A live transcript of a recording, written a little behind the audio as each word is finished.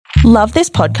Love this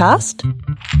podcast?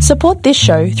 Support this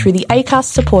show through the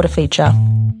Acast supporter feature.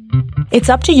 It's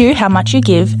up to you how much you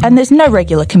give, and there's no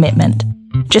regular commitment.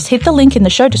 Just hit the link in the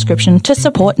show description to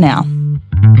support now.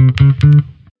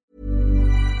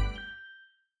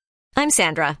 I'm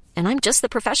Sandra, and I'm just the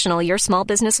professional your small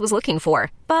business was looking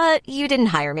for. But you didn't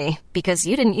hire me because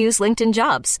you didn't use LinkedIn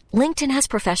Jobs. LinkedIn has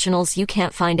professionals you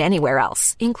can't find anywhere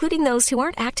else, including those who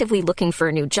aren't actively looking for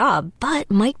a new job,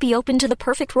 but might be open to the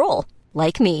perfect role,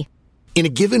 like me. In a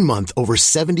given month, over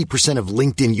 70% of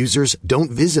LinkedIn users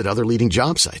don't visit other leading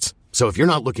job sites. So if you're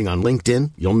not looking on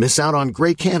LinkedIn, you'll miss out on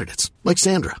great candidates like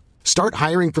Sandra. Start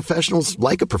hiring professionals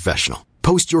like a professional.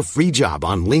 Post your free job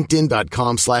on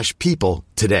linkedin.com/people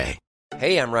today.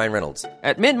 Hey, I'm Ryan Reynolds.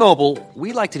 At Mint Mobile,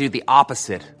 we like to do the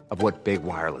opposite of what Big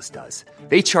Wireless does.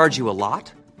 They charge you a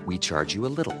lot, we charge you a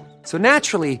little. So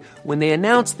naturally, when they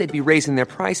announced they'd be raising their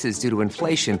prices due to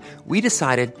inflation, we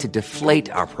decided to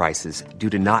deflate our prices due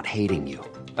to not hating you.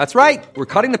 That's right. We're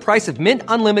cutting the price of Mint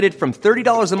Unlimited from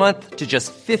 $30 a month to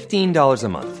just $15 a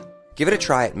month. Give it a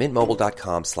try at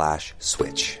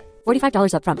mintmobile.com/switch.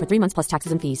 $45 up front for 3 months plus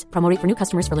taxes and fees. Promo rate for new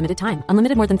customers for limited time.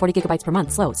 Unlimited more than 40 gigabytes per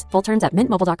month. Slows full terms at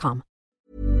mintmobile.com.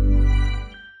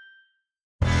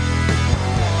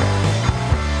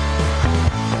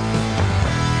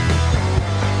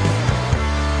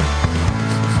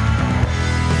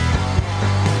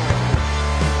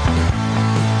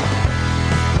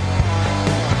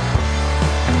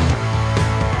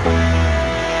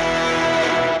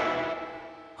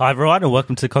 Hi everyone, and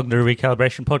welcome to the Cognitive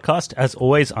Recalibration Podcast. As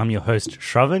always, I'm your host,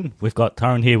 Shravan. We've got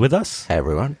Tarun here with us. Hey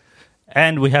everyone.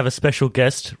 And we have a special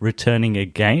guest returning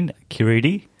again,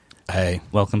 Kiriti. Hey.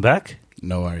 Welcome back.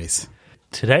 No worries.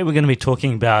 Today we're going to be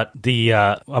talking about the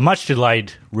a much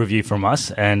delayed review from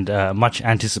us and a much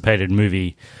anticipated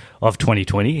movie of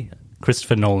 2020,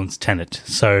 Christopher Nolan's Tenet.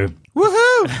 So, woohoo!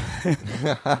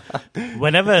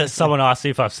 Whenever someone asks me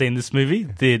if I've seen this movie,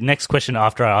 the next question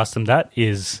after I ask them that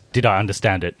is, did I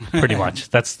understand it? Pretty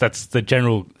much. That's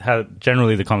the how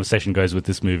generally the conversation goes with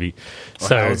this movie. Or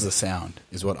so, how was the sound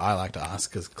is what I like to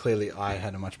ask, because clearly I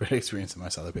had a much better experience than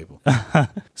most other people.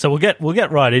 So we'll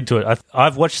get right into it.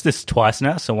 I've watched this twice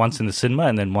now, so once in the cinema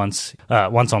and then once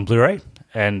on Blu-ray.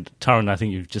 And Tarun, I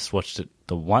think you've just watched it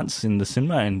the once in the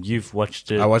cinema, and you've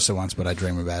watched it. I watched it once, but I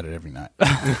dream about it every night.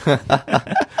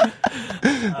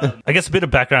 I guess a bit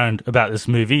of background about this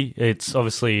movie. It's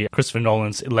obviously Christopher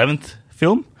Nolan's 11th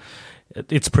film.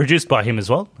 It's produced by him as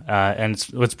well, and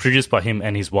it's produced by him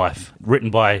and his wife.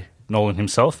 Written by Nolan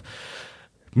himself.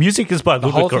 Music is by The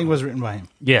Ludwig. whole thing was written by him.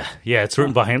 Yeah, it's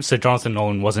written by him. So Jonathan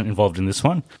Nolan wasn't involved in this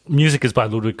one. Music is by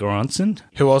Ludwig Göransson.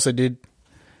 Who also did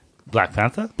Black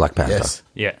Panther. Black Panther. Yes.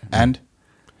 Yeah. And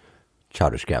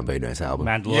Childish Gambino's album.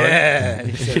 Mandalorian. yeah,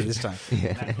 he said it this time.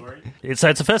 So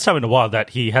it's the first time in a while that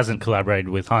he hasn't collaborated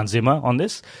with Hans Zimmer on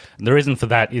this. And the reason for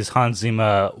that is Hans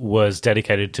Zimmer was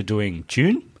dedicated to doing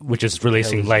Dune, which is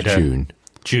releasing later. Dune.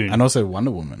 And also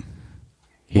Wonder Woman.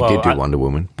 He did do Wonder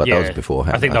Woman, but that was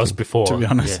beforehand. I think that was before. To be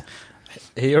honest,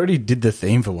 he already did the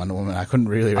theme for Wonder Woman. I couldn't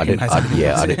really recognize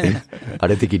it. I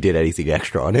don't think he did anything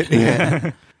extra on it.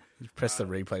 Yeah. Press the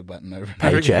replay button over.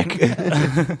 Paycheck.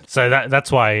 So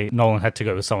that's why Nolan had to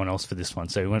go with someone else for this one.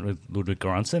 So he went with Ludwig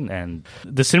Göransson, and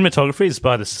the cinematography is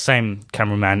by the same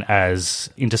cameraman as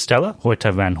Interstellar,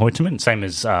 Hoyte van Hoytema, same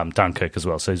as Dunkirk as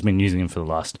well. So he's been using him for the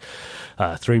last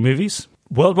 3 movies.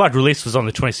 Worldwide release was on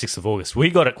the 26th of August. We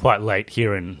got it quite late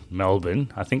here in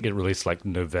Melbourne. I think it released like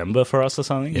November for us or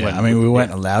something. Yeah, we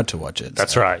weren't allowed to watch it.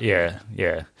 That's right, yeah.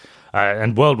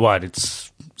 And worldwide,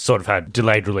 it's sort of had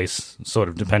delayed release, sort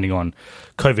of depending on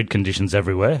COVID conditions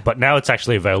everywhere. But now it's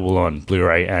actually available on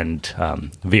Blu-ray and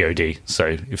VOD.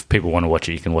 So if people want to watch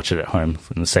it, you can watch it at home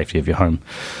from the safety of your home.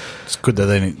 It's good that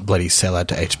they didn't bloody sell out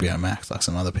to HBO Max like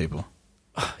some other people.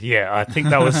 Yeah, I think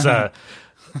that was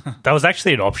that was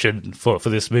actually an option for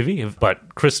this movie.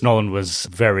 But Chris Nolan was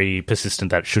very persistent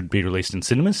that it should be released in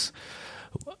cinemas.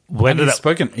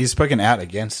 He's spoken out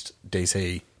against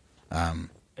DC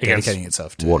dedicating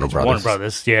itself to Warner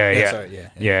Brothers.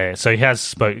 Sorry. So he has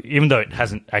spoke, even though it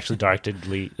hasn't actually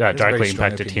directly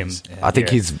impacted him. Yeah. I think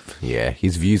his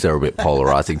views are a bit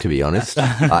polarizing, to be honest.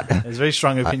 There's very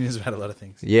strong opinions about a lot of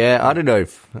things. Yeah, I don't know.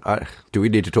 Do we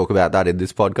need to talk about that in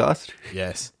this podcast?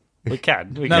 Yes. We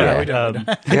can. We don't.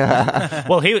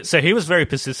 Well, he was very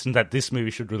persistent that this movie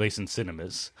should release in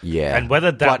cinemas. Yeah. And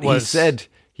whether that was...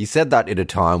 He said that at a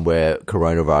time where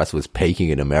coronavirus was peaking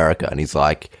in America, and he's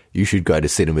like, you should go to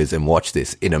cinemas and watch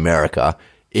this in America,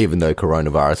 even though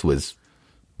coronavirus was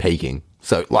peaking.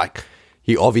 So, like,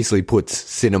 he obviously puts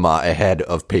cinema ahead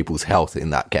of people's health in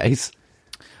that case.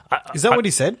 Is that what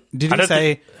he said? Did he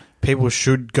say people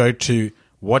should go to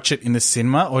watch it in the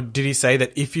cinema, or did he say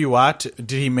that if you are to?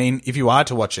 Did he mean if you are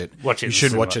to watch it, Watch it you in the should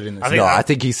cinema. watch it in the I cinema? think I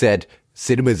think he said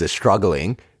cinemas are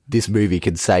struggling. This movie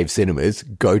can save cinemas.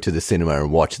 Go to the cinema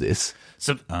and watch this.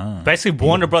 So basically,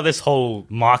 Warner Brothers' whole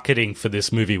marketing for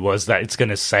this movie was that it's going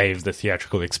to save the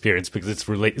theatrical experience because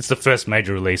it's the first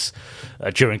major release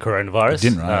during coronavirus. It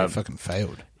didn't, right? It fucking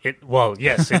failed. It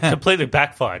completely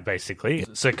backfired, basically.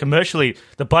 So commercially,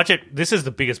 the budget, this is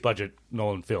the biggest budget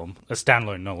Nolan film, a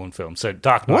standalone Nolan film. So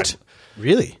Dark Knight. What?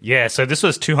 Really? Yeah, so this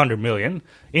was $200 million.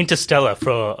 Interstellar,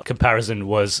 for comparison,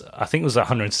 I think it was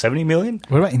 $170 million.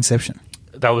 What about Inception?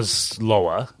 That was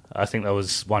lower. I think that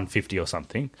was 150 or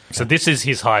something. So this is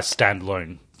his highest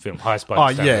standalone film, highest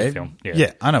budget standalone film.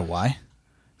 Yeah, I know why.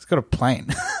 It's got a plane.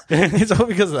 It's all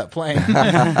because of that plane,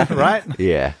 right?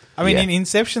 Yeah. I mean, yeah. in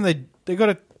Inception, they got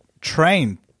a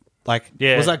train. Like,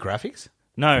 was that graphics?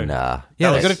 No. Nah.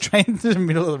 Yeah, they got a train in the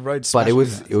middle of the road. But it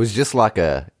was just like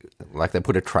they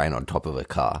put a train on top of a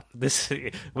car.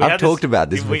 I've talked about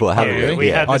this before, haven't we?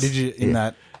 Had this, did you in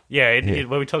that? Yeah,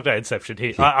 when we talked about Inception,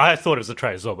 I thought it was a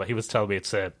train as well, but he was telling me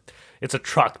it's a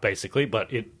truck basically,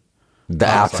 but the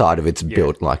outside of it's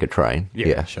built like a train.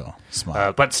 Yeah. Sure,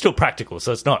 smart. but still practical.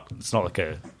 So it's not like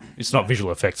it's not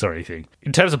visual effects or anything.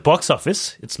 In terms of box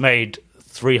office, it's made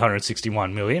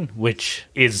 $361 million, which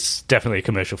is definitely a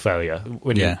commercial failure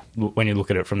when you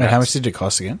look at it from that. How much did it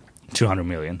cost again? $200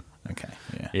 million. Okay.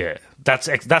 Yeah.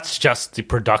 That's just the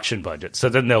production budget. So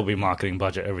then there'll be marketing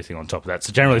budget, everything on top of that.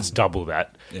 So generally it's double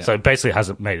that. Yeah. So it basically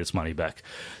hasn't made its money back.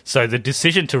 So the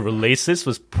decision to release this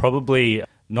was probably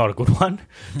not a good one,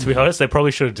 to be honest. They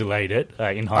probably should have delayed it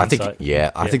in hindsight.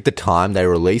 I think the time they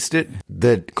released it,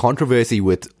 the controversy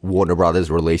with Warner Brothers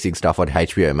releasing stuff on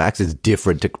HBO Max is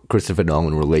different to Christopher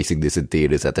Nolan releasing this in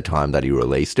theaters at the time that he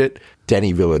released it.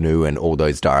 Denis Villeneuve and all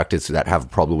those directors that have a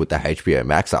problem with the HBO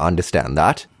Max, I understand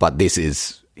that. But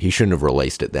he shouldn't have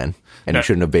released it then. And he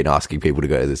shouldn't have been asking people to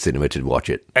go to the cinema to watch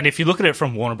it. And if you look at it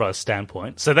from Warner Brothers'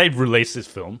 standpoint, so they released this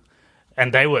film,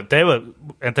 and they were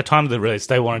at the time of the release,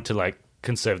 they wanted to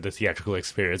conserve the theatrical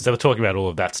experience. They were talking about all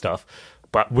of that stuff.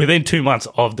 But within 2 months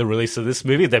of the release of this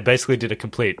movie, they basically did a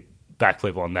complete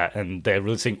backflip on that, and they're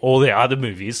releasing all their other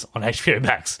movies on HBO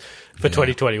Max for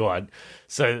 2021.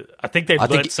 So I think they've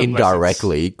learned some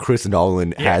indirectly, lessons. Chris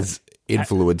Nolan has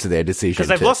influenced their decision.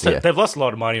 Because they've lost a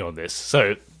lot of money on this.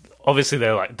 So obviously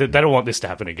they don't want this to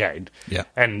happen again. Yeah.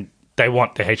 And they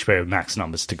want the HBO Max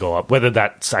numbers to go up. Whether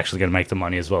that's actually going to make the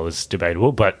money as well is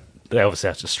debatable, but they obviously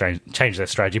have to change their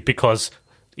strategy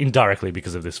indirectly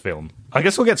because of this film. I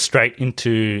guess we'll get straight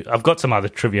into... I've got some other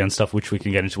trivia and stuff which we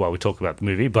can get into while we talk about the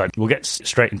movie, but we'll get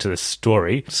straight into the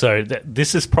story. So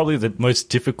this is probably the most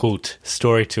difficult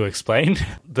story to explain.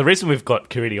 The reason we've got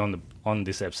Kiriti on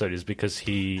this episode is because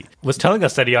he was telling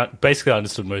us that he basically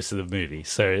understood most of the movie.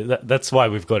 So that's why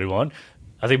we've got him on.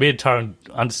 I think me and Tyrone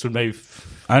understood maybe...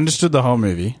 I understood the whole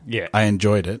movie. Yeah. I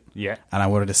enjoyed it. Yeah. And I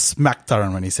wanted to smack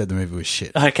Tyrone when he said the movie was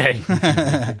shit. Okay.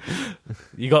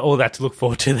 You got all that to look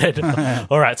forward to then.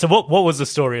 All right. So what was the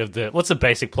story of what's the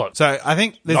basic plot? So I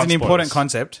think there's an important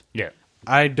concept. Yeah.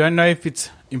 I don't know if it's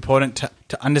important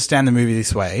to understand the movie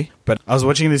this way, but I was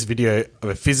watching this video of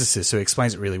a physicist who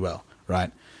explains it really well,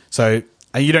 right? So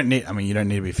you don't need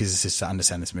to be a physicist to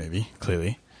understand this movie,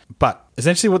 clearly. But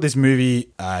essentially what this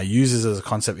movie uses as a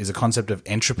concept is a concept of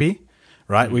entropy,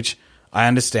 right? Mm. Which I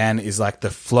understand is like the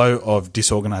flow of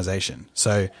disorganization.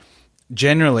 So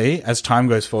generally, as time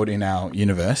goes forward in our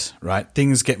universe, right,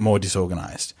 things get more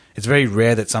disorganized. It's very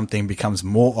rare that something becomes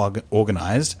more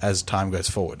organized as time goes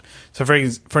forward. So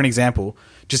for an example,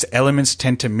 just elements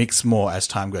tend to mix more as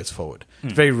time goes forward.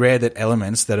 It's very rare that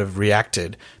elements that have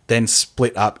reacted then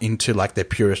split up into like their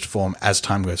purest form as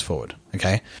time goes forward.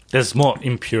 Okay? There's more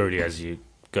impurity as you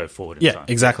go forward in time.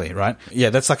 Exactly, right? Yeah,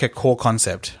 that's like a core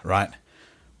concept, right?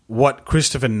 What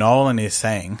Christopher Nolan is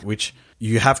saying, which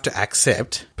you have to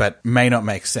accept but may not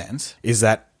make sense, is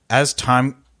that as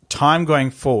time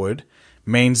going forward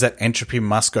means that entropy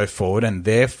must go forward, and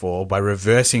therefore by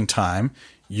reversing time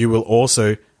you will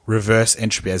also reverse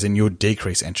entropy, as in you'll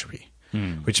decrease entropy.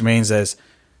 Which means as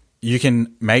you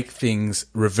can make things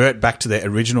revert back to their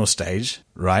original stage,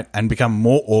 right, and become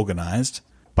more organized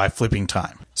by flipping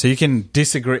time. So you can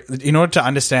disagree. In order to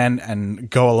understand and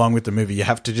go along with the movie, you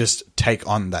have to just take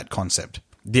on that concept.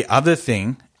 The other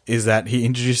thing is that he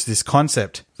introduced this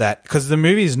concept that, because the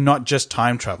movie is not just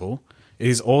time travel, it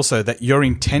is also that your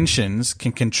intentions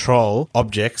can control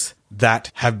objects that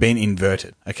have been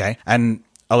inverted, okay? And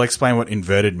I'll explain what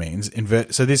inverted means.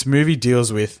 So this movie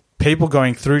deals with people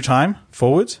going through time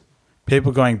forwards,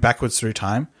 people going backwards through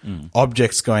time,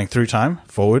 objects going through time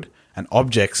forward, and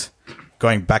objects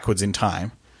going backwards in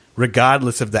time,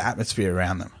 regardless of the atmosphere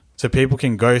around them. so people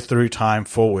can go through time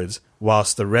forwards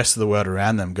whilst the rest of the world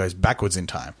around them goes backwards in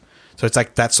time. So it's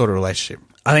like that sort of relationship.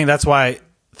 I think that's why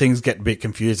things get a bit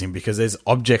confusing, because there's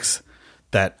objects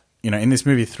that, in this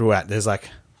movie throughout, there's like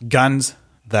guns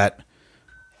that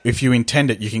if you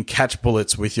intend it, you can catch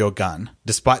bullets with your gun,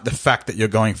 despite the fact that you're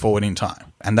going forward in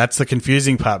time. And that's the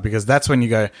confusing part, because that's when you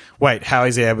go, wait, how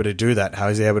is he able to do that? How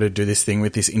is he able to do this thing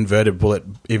with this inverted bullet,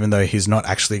 even though he's not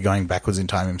actually going backwards in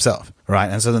time himself, right?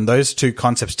 And so then those two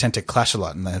concepts tend to clash a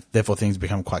lot, and therefore things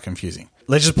become quite confusing.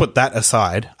 Let's just put that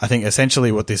aside. I think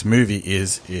essentially what this movie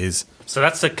is... So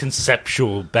that's the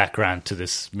conceptual background to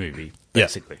this movie,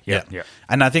 basically. Yeah.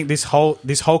 And I think this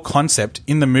whole concept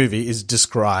in the movie is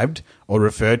described or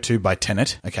referred to by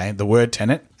Tenet, okay, the word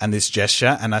Tenet and this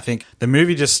gesture. And I think the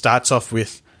movie just starts off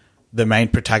with the main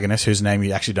protagonist, whose name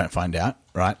you actually don't find out,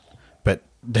 right? But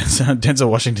Denzel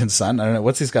Washington's son, I don't know,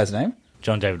 what's this guy's name?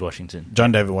 John David Washington.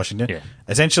 John David Washington. Yeah.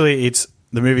 Essentially,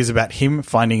 the movie is about him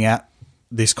finding out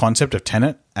this concept of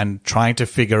Tenet and trying to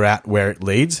figure out where it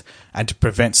leads and to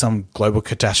prevent some global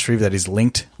catastrophe that is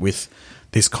linked with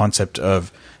this concept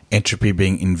of entropy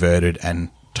being inverted and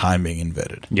time being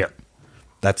inverted. Yep.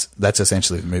 That's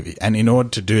essentially the movie. And in order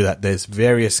to do that, there's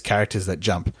various characters that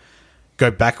go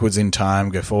backwards in time,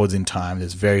 go forwards in time.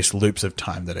 There's various loops of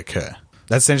time that occur.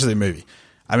 That's essentially the movie.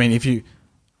 I mean,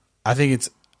 I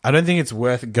don't think it's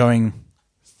worth going,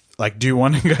 like, do you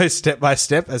want to go step by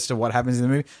step as to what happens in the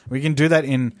movie? We can do that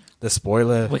in the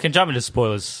spoiler. We can jump into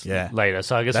spoilers later.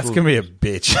 So I guess that's going to be a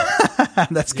bitch.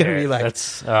 That's going to be like,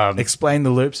 explain the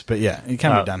loops, but yeah, it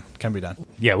can be done. Can be done.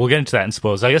 Yeah, we'll get into that in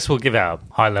spoilers. I guess we'll give our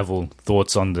high-level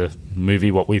thoughts on the movie,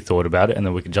 what we thought about it, and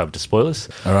then we can jump to spoilers.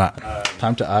 All right.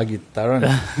 Time to argue,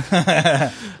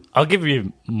 Tharon. I'll give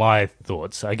you my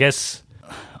thoughts. I guess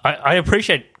I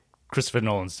appreciate Christopher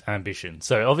Nolan's ambition.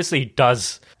 So obviously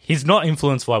he's not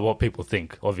influenced by what people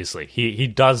think, obviously.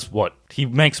 He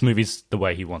makes movies the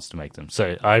way he wants to make them.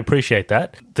 So I appreciate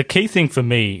that. The key thing for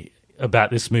me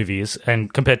about this movie is,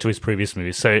 and compared to his previous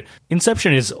movies, so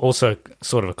Inception is also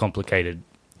sort of a complicated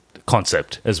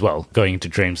concept as well, going into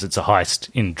dreams. It's a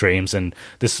heist in dreams, and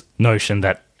this notion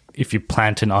that if you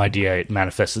plant an idea, it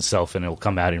manifests itself and it'll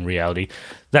come out in reality.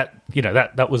 That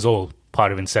was all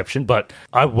part of Inception, but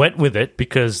I went with it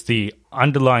because the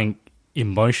underlying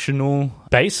emotional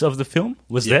base of the film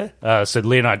was there. So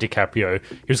Leonardo DiCaprio,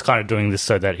 he was kind of doing this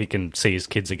so that he can see his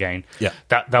kids again. Yeah,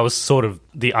 that was sort of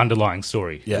the underlying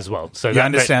story as well. So you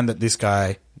understand that this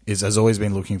guy has always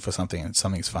been looking for something, and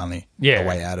something's finally a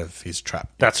way out of his trap.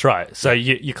 That's right. So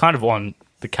you're kind of on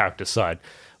the character side,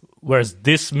 whereas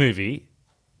this movie,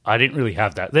 I didn't really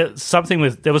have that. There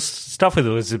was stuff with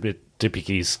Elizabeth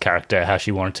Debicki's character, how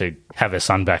she wanted to have her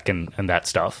son back and that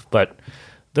stuff. But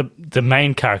the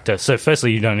main character, so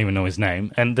firstly, you don't even know his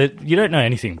name, and you don't know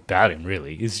anything about him,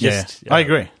 really. It's just... I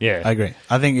agree. Yeah. I agree.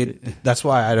 I think that's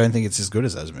why I don't think it's as good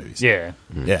as those movies. Yeah.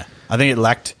 Yeah. I think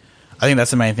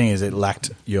that's the main thing, is it lacked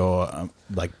your,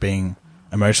 being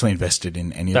emotionally invested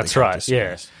in any of the characters. That's right,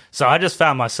 yeah. So I just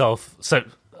found myself...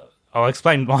 I'll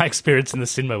explain my experience in the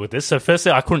cinema with this. So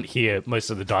firstly, I couldn't hear most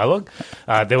of the dialogue.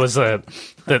 There was the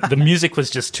music was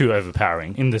just too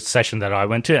overpowering in the session that I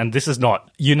went to, and this is not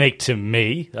unique to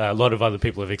me. A lot of other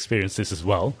people have experienced this as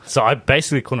well. So I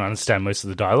basically couldn't understand most of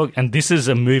the dialogue, and this is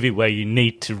a movie where you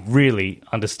need to really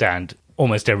understand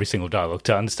almost every single dialogue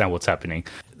to understand what's happening.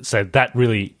 So that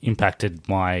really impacted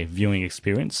my viewing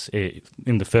experience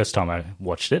in the first time I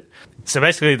watched it. So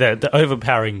basically the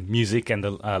overpowering music and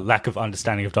the lack of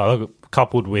understanding of dialogue,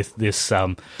 coupled with this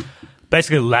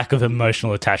basically lack of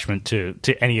emotional attachment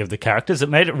to any of the characters, it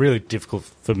made it really difficult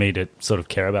for me to sort of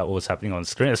care about what was happening on the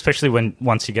screen, especially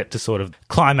once you get to sort of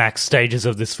climax stages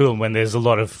of this film, when there's a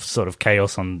lot of sort of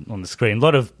chaos on the screen.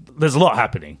 There's a lot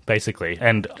happening, basically,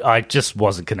 and I just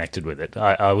wasn't connected with it.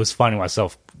 I was finding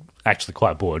myself actually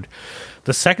quite bored.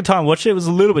 The second time I watched it was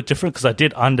a little bit different, because I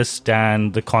did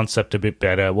understand the concept a bit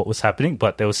better, what was happening,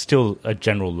 but there was still a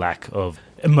general lack of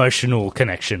emotional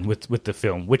connection with the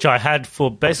film, which I had for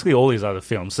basically all these other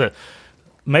films. So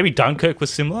maybe Dunkirk was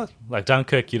similar. Like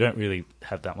Dunkirk, you don't really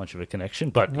have that much of a connection.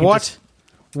 But What?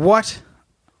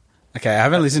 Okay, I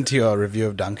haven't listened to your review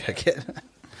of Dunkirk yet.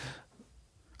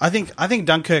 I think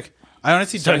Dunkirk... I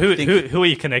honestly don't think... Who are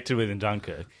you connected with in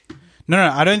Dunkirk? No,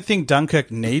 I don't think Dunkirk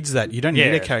needs that. You don't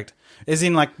need a character. As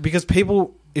in, because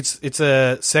people... It's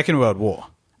a Second World War.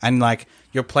 And,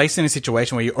 you're placed in a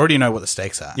situation where you already know what the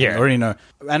stakes are. Yeah. You already know.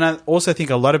 And I also think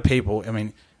a lot of people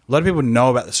know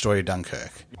about the story of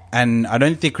Dunkirk. And I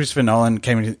don't think Christopher Nolan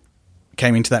came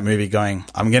into that movie going,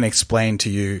 I'm going to explain to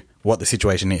you what the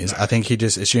situation is. I think he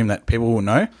just assumed that people will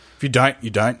know. If you don't, you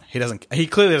don't. He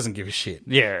clearly doesn't give a shit.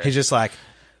 Yeah. He's just like,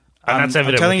 And that's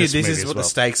evident I'm telling you, with this movie is as what well. the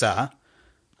stakes are,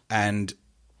 and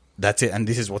that's it. And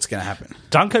this is what's going to happen.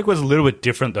 Dunkirk was a little bit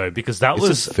different though, because that Is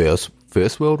was this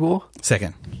first World War?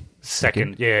 Second.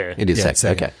 second. Yeah, It is Yeah, second.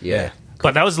 second. Okay, yeah.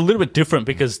 but that was a little bit different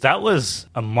because that was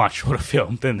a much shorter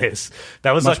film than this.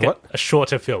 That was Much like what? a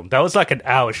shorter film. That was like an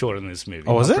hour shorter than this movie.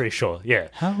 Oh, was I'm it? pretty sure. Yeah.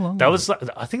 How long That was was.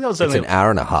 I think that was It's only an hour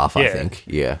and a half, I Yeah. think.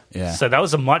 Yeah. Yeah. So that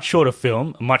was a much shorter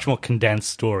film, a much more condensed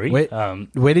story.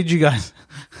 Where did you guys?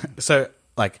 So,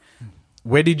 like,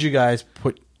 where did you guys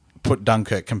put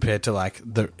Dunkirk compared to like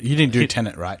the? You didn't do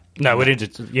Tenet, right? No, we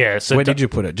didn't. Yeah. So Where did you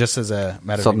put it? Just as a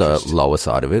matter It's of on the interest. lower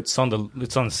side of it. It's on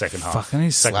the second half. Fuck, I need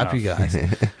to Second slap half. you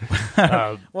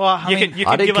guys. Well, you can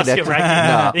I give didn't us your connect-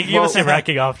 ranking. Nah. You can give us your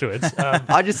ranking afterwards.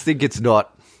 I just think it's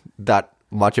not that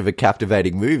much of a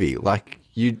captivating movie. Like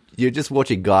you're just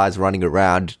watching guys running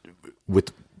around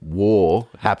with war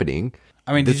happening.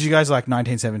 I mean, did you guys like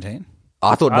 1917?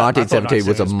 I thought I thought 1917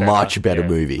 was a 1917 was much better,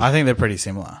 better yeah. movie. I think they're pretty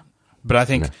similar, but I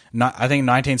think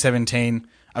 1917.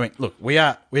 I mean, look,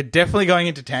 we're definitely going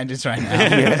into tangents right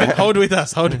now. Hold with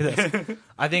us.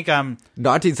 I think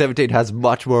 1917 has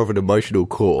much more of an emotional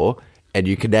core, and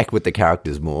you connect with the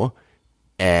characters more.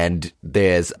 And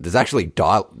there's actually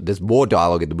there's more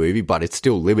dialogue in the movie, but it's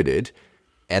still limited.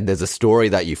 And there's a story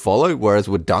that you follow. Whereas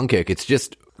with Dunkirk, it's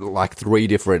just like three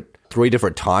different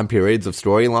time periods of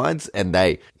storylines, and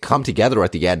they come together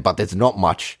at the end. But there's not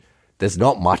much. There's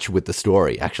not much with the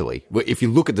story, actually. If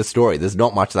you look at the story, there's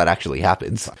not much that actually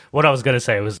happens. What I was going to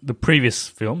say was the previous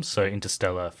films, so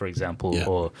Interstellar, for example,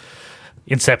 or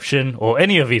Inception, or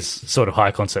any of his sort of high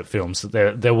concept films,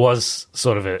 there was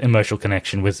sort of an emotional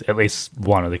connection with at least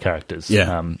one of the characters,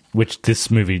 which this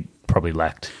movie probably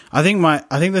lacked. I think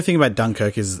the thing about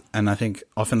Dunkirk is, and I think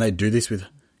often they do this with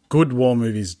good war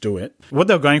movies, do it. What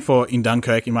they're going for in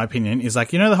Dunkirk, in my opinion, is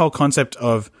like, you know, the whole concept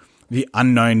of the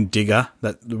unknown digger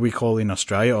that we call in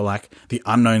Australia, or like the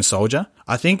unknown soldier.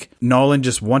 I think Nolan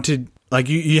just wanted, like,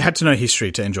 you had to know history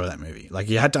to enjoy that movie. Like,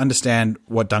 you had to understand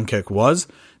what Dunkirk was.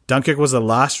 Dunkirk was the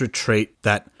last retreat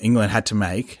that England had to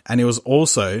make, and it was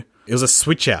a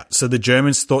switch out. So the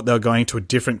Germans thought they were going to a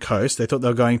different coast. They thought they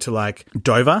were going to like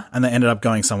Dover, and they ended up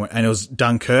going somewhere, and it was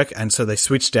Dunkirk. And so they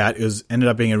switched out. Ended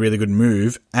up being a really good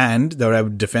move, and they were able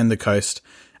to defend the coast.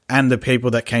 And the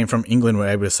people that came from England were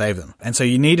able to save them. And so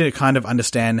you need to kind of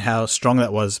understand how strong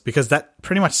that was, because that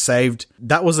pretty much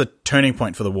that was a turning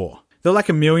point for the war. There were like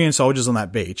 1 million soldiers on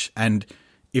that beach, and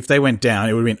if they went down,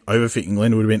 it would have been over for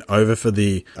England, it would have been over for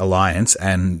the Alliance,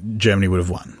 and Germany would have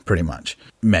won, pretty much.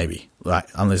 Maybe, like,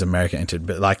 unless America entered.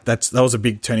 But like that was a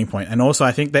big turning point. And also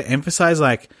I think they emphasize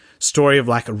like story of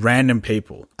like random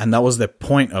people, and that was the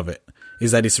point of it,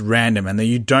 is that it's random and that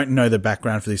you don't know the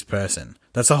background for this person.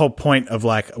 That's the whole point of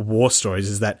like war stories,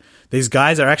 is that these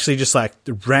guys are actually just like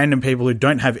random people who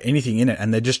don't have anything in it,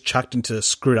 and they're just chucked into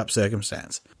screwed up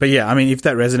circumstance. But yeah, I mean, if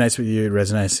that resonates with you, it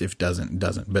resonates. If it doesn't, it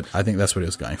doesn't. But I think that's what it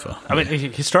was going for. I mean,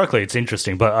 historically, it's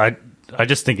interesting, but I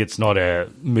just think it's not a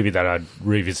movie that I'd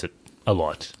revisit a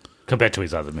lot compared to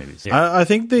his other movies. Yeah, I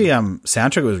think the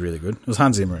soundtrack was really good. It was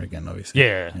Hans Zimmer again, obviously.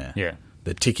 yeah.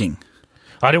 The ticking.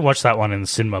 I didn't watch that one in the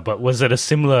cinema, but was it a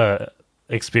similar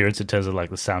experience in terms of like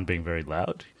the sound being very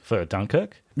loud for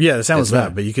Dunkirk? Yeah, the sound was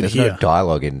loud, but you could There's hear. no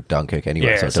dialogue in Dunkirk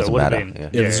anyway, so it doesn't would have matter. been- Yeah.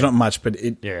 Yeah, there's not much, but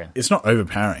Yeah. it's not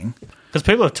overpowering. Because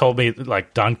people have told me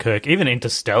like Dunkirk, even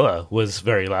Interstellar, was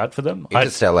very loud for them.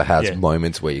 Interstellar has yeah.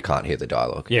 moments where you can't hear the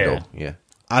dialogue Yeah. at all. Yeah.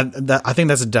 I think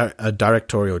that's a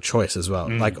directorial choice as well.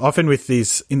 Like often with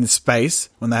these in the space,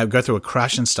 when they go through a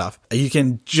crash and stuff, you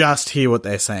can just hear what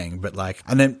they're saying, but like,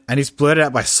 and it's blurted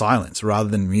out by silence rather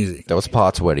than music. There was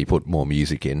parts where he put more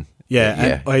music in.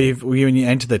 Yeah, and when you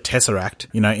enter the Tesseract,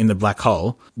 you know, in the black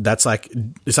hole, that's like,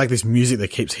 it's like this music that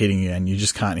keeps hitting you, and you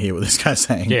just can't hear what this guy's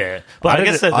saying. Yeah, but I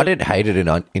guess I didn't hate it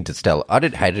in Interstellar. I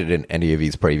didn't hate it in any of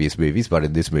his previous movies, but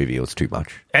in this movie, it was too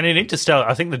much. and in Interstellar,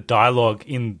 I think the dialogue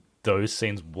in those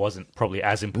scenes wasn't probably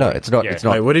as No, important. it's not. Yeah. It's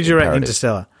not. Wait, what did you rate imperative.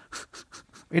 Interstellar?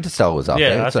 Interstellar was up Yeah,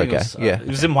 there. I It's think okay. it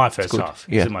was in my first good. half.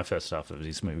 It Yeah. was in my first half of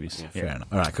these movies. Yeah. Fair enough.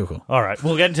 All right, cool. All right,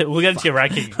 we'll get into your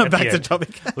ranking. At Back the to end.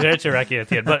 topic. We'll get into your ranking at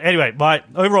the end. But anyway,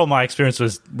 my experience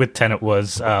with Tenet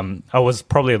was I was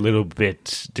probably a little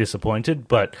bit disappointed,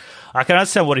 but I can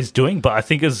understand what he's doing. But I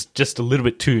think it's just a little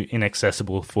bit too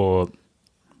inaccessible for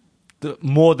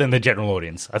more than the general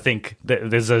audience. I think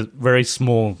there's a very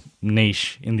small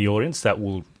niche in the audience that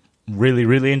will really,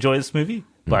 really enjoy this movie.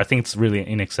 But I think it's really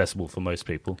inaccessible for most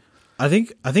people. I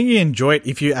think you enjoy it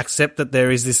if you accept that there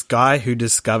is this guy who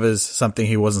discovers something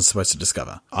he wasn't supposed to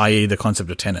discover, i.e. the concept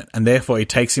of Tenet, and therefore he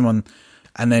takes him on,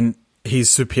 and then his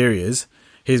superiors,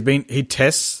 he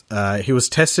was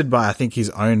tested by, I think,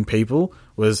 his own people,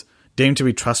 was deemed to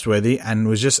be trustworthy and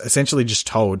was just essentially just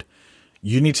told,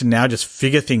 you need to now just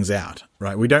figure things out,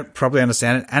 right? We don't properly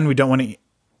understand it and we don't want to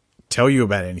tell you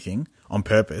about anything on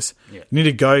purpose. Yeah. You need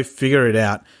to go figure it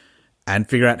out and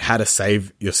figure out how to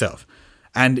save yourself.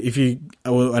 And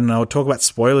I'll talk about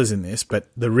spoilers in this, but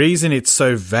the reason it's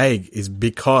so vague is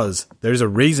because there is a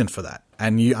reason for that.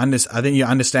 And I think you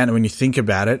understand it when you think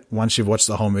about it once you've watched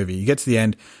the whole movie. You get to the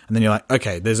end and then you're like,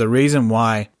 okay, there's a reason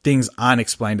why things aren't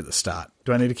explained at the start.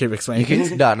 Do I need to keep explaining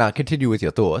things? No, continue with your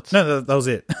thoughts. No, that was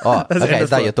it. Oh, okay, is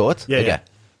that your thoughts? Yeah, okay. yeah.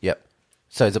 Yep.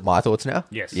 So is it my thoughts now?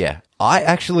 Yes. Yeah. I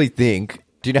actually think,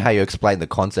 do you know how you explained the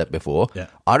concept before? Yeah.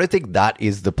 I don't think that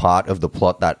is the part of the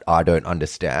plot that I don't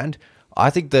understand.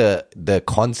 I think the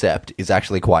concept is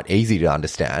actually quite easy to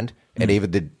understand, and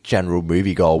even the general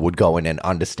moviegoer would go in and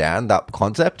understand that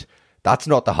concept. That's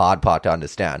not the hard part to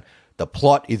understand. The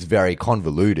plot is very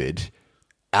convoluted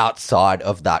outside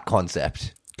of that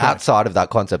concept. Correct. Outside of that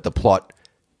concept, the plot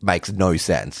makes no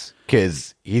sense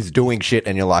because he's doing shit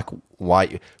and you're like,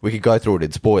 why? We could go through it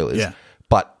in spoilers. Yeah.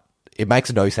 But it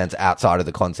makes no sense outside of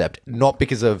the concept, not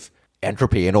because of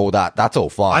entropy and all that. That's all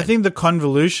fine. I think the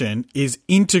convolution is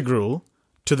integral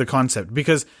to the concept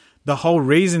because the whole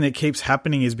reason it keeps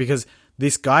happening is because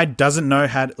this guy doesn't know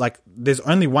how to, like, there's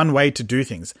only one way to do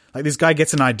things. Like, this guy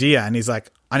gets an idea and he's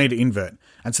like, I need to invert.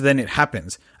 And so then it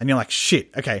happens. And you're like, shit,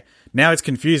 okay, now it's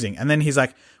confusing. And then he's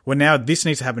like, well, now this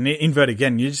needs to happen. Invert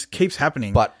again. It just keeps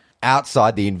happening. But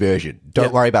outside the inversion,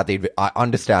 don't worry about I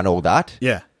understand all that.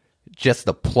 Yeah. Just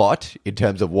the plot in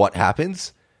terms of what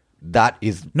happens, that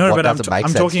is no, what but doesn't make I'm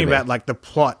sense talking to me. about, like, the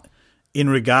plot in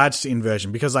regards to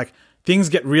inversion because, like, things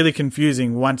get really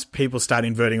confusing once people start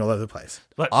inverting all over the place.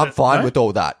 I'm fine with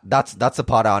all that. That's the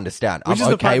part I understand. Which I'm is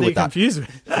the okay part that with you're that. confused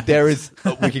with. There is,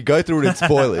 we could go through it in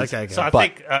spoilers. Okay. So I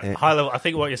think high level. I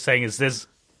think what you're saying is there's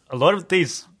a lot of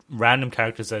these random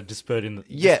characters that are dispersed in the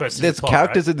there's plot,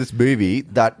 characters right? in this movie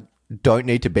that don't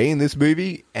need to be in this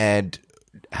movie and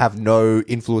have no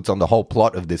influence on the whole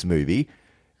plot of this movie,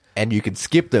 and you can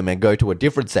skip them and go to a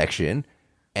different section,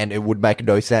 and it would make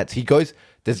no sense. He goes.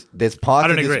 There's parts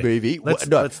of this movie.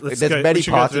 There's many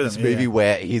parts of this movie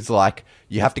where he's like,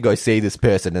 you have to go see this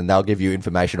person and they'll give you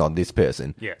information on this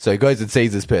person. Yeah. So he goes and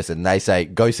sees this person and they say,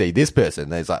 go see this person.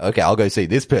 And he's like, okay, I'll go see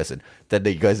this person. Then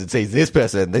he goes and sees this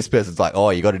person and this person's like, oh,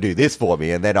 you got to do this for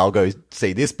me. And then I'll go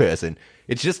see this person.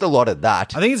 It's just a lot of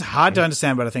that. I think it's hard to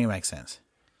understand, but I think it makes sense.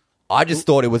 I just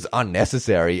thought it was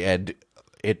unnecessary and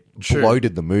it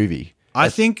bloated the movie. I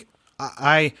think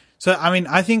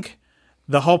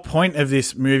the whole point of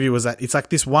this movie was that it's like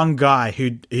this one guy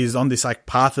who is on this like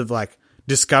path of like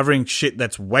discovering shit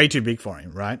that's way too big for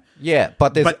him, right? Yeah,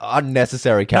 but there's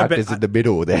unnecessary characters in the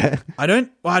middle there.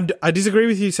 I disagree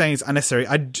with you saying it's unnecessary.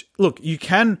 Look, you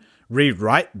can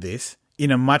rewrite this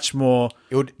in a much more...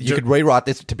 You could rewrite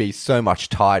this to be so much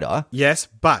tighter. Yes,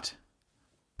 but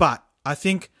I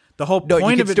think the whole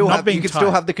point of it not being tight... You can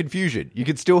still have the confusion. You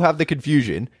can still have the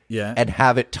confusion and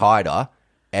have it tighter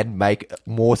and make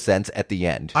more sense at the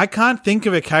end. I can't think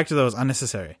of a character that was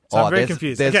unnecessary. So I'm very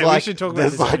confused. Okay, we should talk about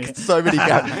this. There's like so many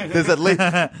characters. There's at least...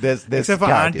 There's except for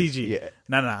characters. Auntie G. Yeah.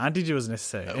 No, Auntie G was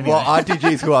necessary. Anyway. Well, Auntie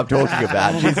G is who I'm talking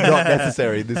about. She's not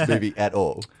necessary in this movie at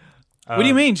all. What do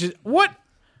you mean? What?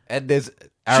 And there's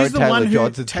Aaron Taylor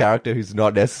Johnson's character who's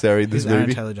not necessary in this movie.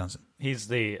 Aaron Taylor Johnson? He's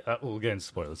the... we'll get into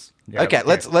spoilers. Yeah, okay,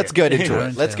 let's get into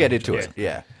it. Let's get into it.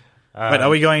 Yeah. Wait, are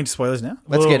we going into spoilers now?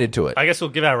 Let's get into it. I guess we'll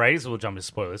give our ratings and we'll jump into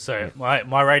spoilers. So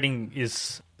my rating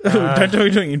is... Don't tell me you're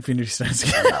doing Infinity Stones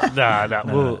again.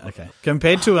 No. Okay.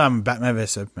 Compared to Batman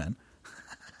vs Superman.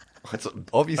 It's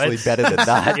obviously better than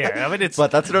that. Yeah, I mean, it's...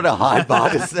 But that's not a high bar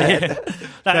to set.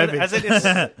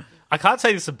 I can't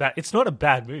say it's not a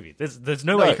bad movie. There's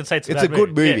no way you can say it's a bad movie. It's a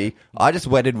good movie. Yeah. I just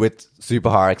went in with super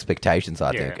high expectations,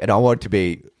 I think. And I want it to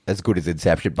be as good as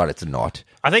Inception, but it's not.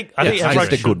 I think it's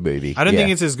just a good movie. I don't think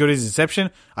it's as good as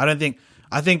Inception.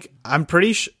 I'm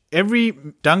pretty sure every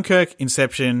Dunkirk,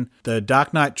 Inception, the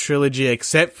Dark Knight trilogy,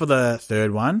 except for the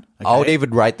third one. Okay? I would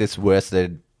even rate this worse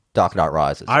than Dark Knight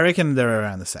Rises. I reckon they're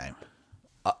around the same.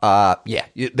 Yeah,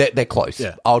 they're close.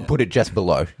 Yeah. I would put it just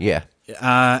below. Yeah.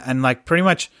 And like pretty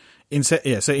much, so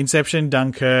Inception,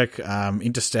 Dunkirk,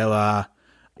 Interstellar.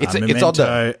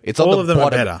 Memento, it's on all the of them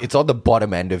bottom, are better. It's on the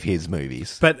bottom end of his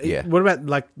movies. But what about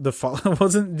like the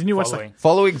didn't you watch Following?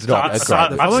 Following's not a great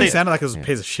the Following sounded like it was a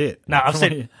piece of shit. No,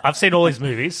 I've seen all these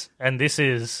movies, and this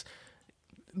is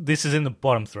in the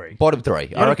bottom three. Bottom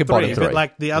three. I reckon bottom three. But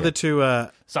like the other two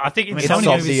so I think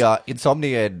Insomnia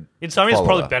and Insomnia is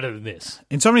probably better than this.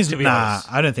 Insomnia's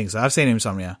I don't think so. I've seen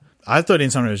Insomnia. I thought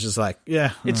Insomnia was just like,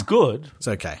 it's good. It's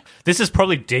okay. This is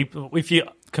probably deep. If you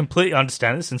completely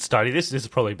understand this and study this is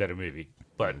probably a better movie.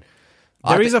 But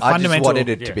There is a I fundamental. just wanted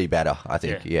it to be better, I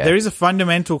think. Yeah. There is a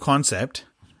fundamental concept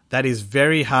that is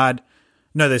very hard.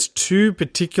 No, there's two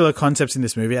particular concepts in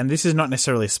this movie, and this is not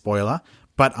necessarily a spoiler,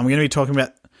 but I'm going to be talking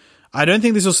about. I don't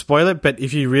think this will spoil it, but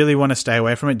if you really want to stay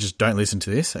away from it, just don't listen to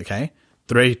this. Okay,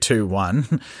 3, 2,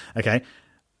 1. Okay,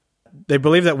 they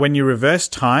believe that when you reverse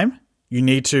time, you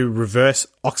need to reverse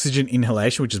oxygen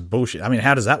inhalation, which is bullshit. I mean,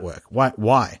 how does that work?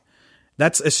 Why?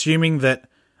 That's assuming that.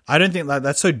 I don't think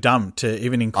that's so dumb to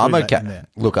even include I'm okay. that in there.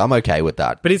 Look, I'm okay with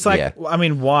that. But it's like, yeah. I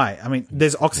mean, why? I mean,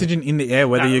 there's oxygen in the air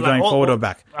whether you're going forward or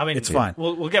back. I mean, it's fine.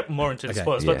 We'll get more into the Okay.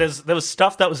 spoilers, Yeah. but there was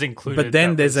stuff that was included. But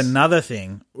then that there's was- another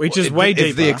thing, which is way deeper.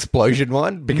 Is the explosion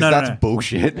one? Because No, that's no.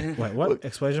 bullshit. Wait, what?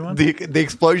 Explosion one? The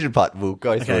explosion part will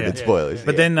go through Okay, the yeah. spoilers.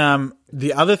 But then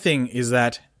the other thing is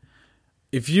that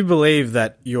if you believe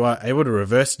that you are able to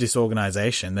reverse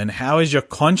disorganization, then how is your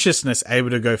consciousness able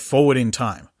to go forward in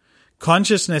time?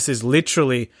 Consciousness is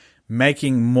literally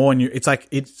making more new. It's like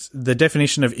it's the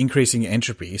definition of increasing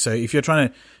entropy. So if you're trying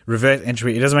to reverse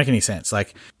entropy, it doesn't make any sense.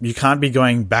 Like you can't be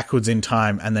going backwards in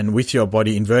time and then with your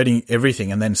body inverting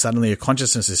everything, and then suddenly your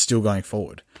consciousness is still going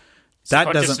forward. That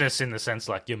doesn't. consciousness in the sense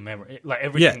like your memory, like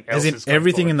everything Yeah, else as in is going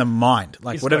everything forward. in the mind,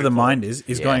 like Is whatever the going mind forward.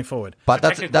 is going forward. But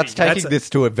that's technically, taking this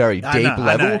to a very I deep know,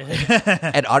 I level. know.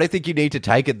 And I don't think you need to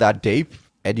take it that deep,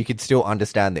 and you can still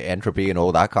understand the entropy and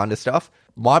all that kind of stuff.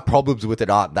 My problems with it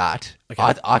aren't that.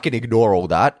 Okay. I can ignore all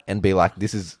that and be like,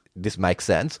 this makes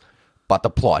sense. But the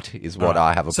plot is what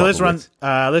I have a So problem with.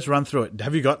 let's run through it.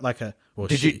 Have you got like a? Well,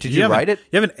 Did shit, you have rate it?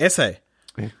 You have an essay.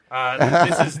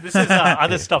 This is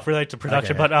other stuff related to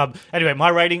production. Okay. But anyway, my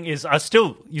rating is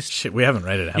Shit, we haven't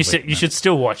rated it. Have we? you should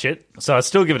still watch it. So I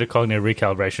still give it a cognitive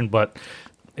recalibration, but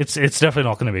it's definitely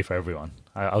not going to be for everyone.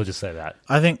 I'll just say that.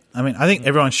 I think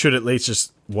everyone should at least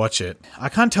just watch it. I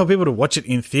can't tell people to watch it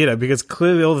in theater because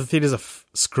clearly all the theaters have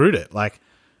screwed it. Like,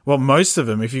 well, most of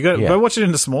them. If you go watch it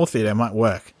in a small theater, it might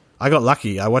work. I got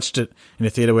lucky. I watched it in a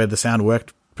theater where the sound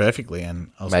worked perfectly,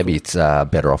 and I was Maybe cool. it's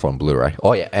better off on Blu-ray.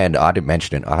 Oh, yeah, and I didn't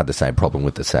mention it. I had the same problem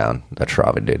with the sound that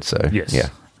Shravan did, so Yes. yeah.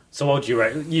 So what would you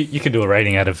rate? You can do a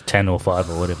rating out of 10 or 5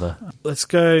 or whatever. Let's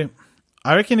go.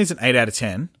 I reckon it's an 8 out of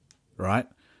 10. Right.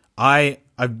 I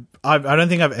don't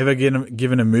think I've ever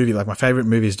given a movie, like my favorite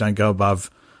movies don't go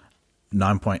above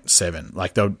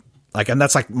 9.7. And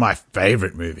that's like my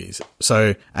favorite movies.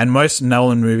 So, and most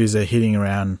Nolan movies are hitting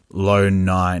around low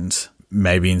 9s.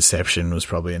 Maybe Inception was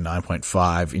probably a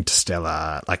 9.5.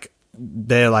 Interstellar, like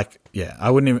they're like, yeah,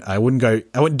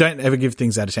 don't ever give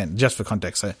things out of 10 just for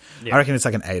context. So I reckon it's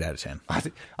like an 8 out of 10.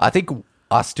 I think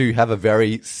us two have a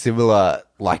very similar,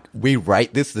 like, we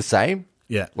rate this the same.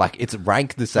 Yeah. Like, it's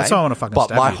ranked the same. That's why I wanna fucking But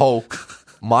stab you.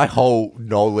 my whole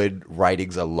Nolan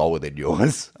ratings are lower than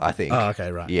yours, I think. Oh,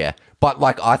 okay, right. Yeah. But,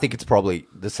 like, I think it's probably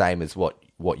the same as what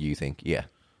you think, yeah.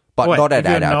 But Wait, not if at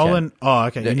you're 8 out of 10. Nolan- oh,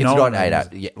 okay, you're It's Nolan not 8 out.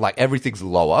 ratings. Yeah, like, everything's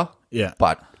lower. Yeah.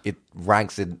 But it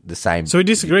ranks in the same. So we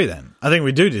disagree then. I think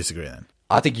we do disagree then.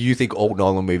 I think you think all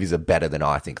Nolan movies are better than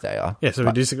I think they are. Yeah, so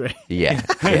we disagree. Yeah.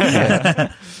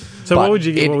 yeah. So But what would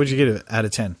you it- give it out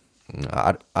of 10?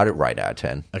 I'd rate it out of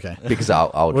 10. Okay. Because I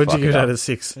would What would fuck you give it it up. out of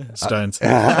 6 stones?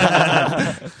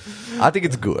 I think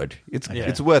it's good.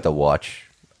 It's worth a watch.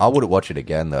 I wouldn't watch it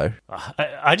again, though.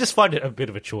 I just find it a bit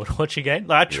of a chore to watch again.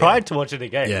 Like, I tried to watch it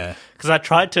again. Yeah. Because I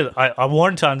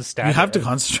wanted to understand You have it. to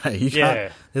concentrate. You Yeah.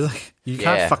 can't. There's like you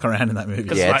can't Yeah. fuck around in that movie.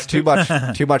 Yeah, like- it's too much.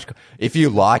 If you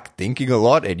like thinking a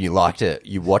lot and you watch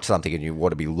something and you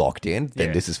want to be locked in, then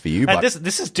Yeah. this is for you. And But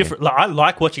this is different. Like, I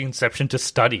like watching Inception to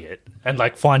study it and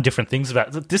like find different things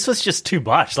about it. This was just too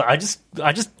much. Like I just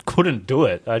couldn't do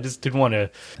it. I just didn't want to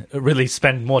really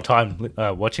spend more time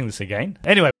watching this again.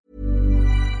 Anyway.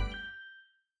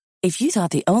 If you thought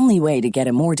the only way to get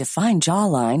a more defined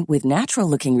jawline with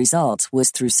natural-looking results was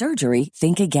through surgery,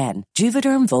 think again.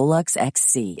 Juvederm Volux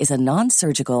XC is a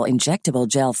non-surgical injectable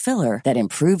gel filler that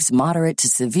improves moderate to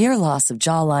severe loss of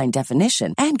jawline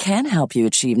definition and can help you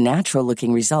achieve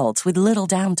natural-looking results with little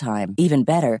downtime. Even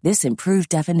better, this improved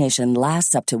definition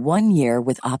lasts up to 1 year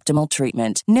with optimal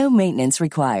treatment. No maintenance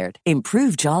required.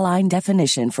 Improve jawline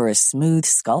definition for a smooth,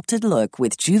 sculpted look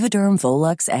with Juvederm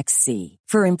Volux XC.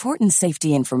 For important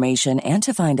safety information and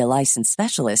to find a licensed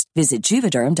specialist, visit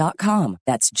Juvederm.com.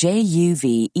 That's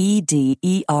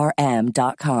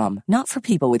JUVEDERM.com. Not for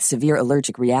people with severe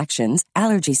allergic reactions,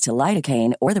 allergies to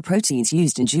lidocaine, or the proteins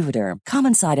used in Juvederm.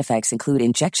 Common side effects include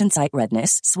injection site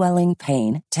redness, swelling,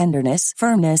 pain, tenderness,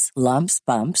 firmness, lumps,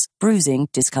 bumps, bruising,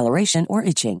 discoloration, or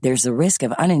itching. There's a risk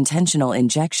of unintentional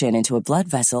injection into a blood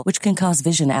vessel, which can cause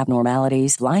vision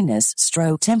abnormalities, blindness,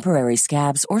 stroke, temporary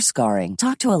scabs, or scarring.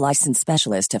 Talk to a licensed specialist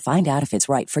to find out if it's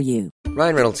right for you.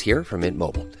 Ryan Reynolds here from Mint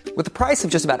Mobile. With the price of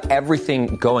just about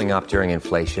everything going up during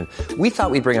inflation, we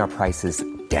thought we'd bring our prices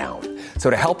down.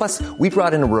 So to help us, we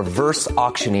brought in a reverse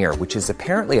auctioneer, which is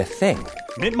apparently a thing.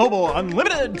 Mint Mobile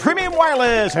Unlimited Premium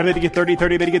Wireless. How to get 30,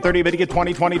 30, bit to get 30, bit to get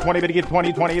 20, 20, 20, bit to get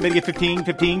 20, 20, bit to get 15,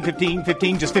 15, 15,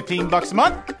 15, just $15 a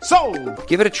month? Sold!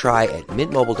 Give it a try at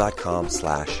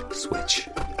mintmobile.com/switch.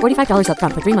 $45 up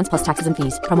front for 3 months plus taxes and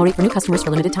fees. Promo rate for new customers for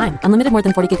limited time. Unlimited more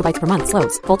than 40 gigabytes per month.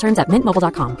 Slows full terms at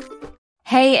mintmobile.com.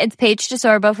 Hey, it's Paige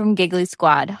DeSorbo from Giggly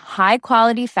Squad. High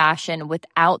quality fashion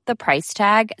without the price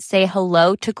tag. Say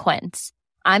hello to Quince.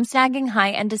 I'm snagging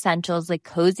high-end essentials like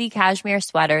cozy cashmere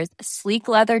sweaters, sleek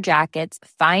leather jackets,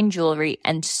 fine jewelry,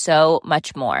 and so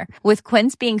much more. With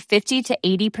Quince being 50 to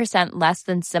 80% less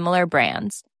than similar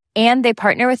brands. And they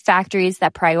partner with factories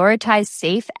that prioritize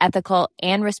safe, ethical,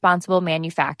 and responsible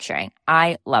manufacturing.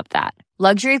 I love that.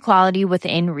 Luxury quality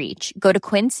within reach. Go to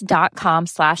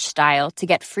quince.com/style to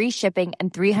get free shipping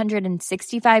and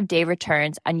 365-day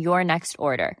returns on your next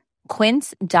order.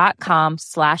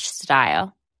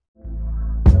 Quince.com/style.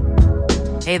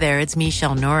 Hey there, it's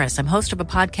Michelle Norris. I'm host of a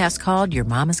podcast called Your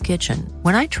Mama's Kitchen.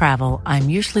 When I travel, I'm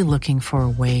usually looking for a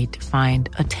way to find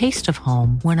a taste of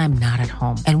home when I'm not at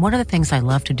home. And one of the things I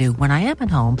love to do when I am at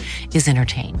home is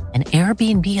entertain. And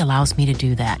Airbnb allows me to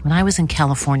do that. When I was in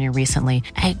California recently,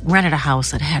 I rented a house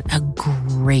that had a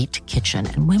great kitchen.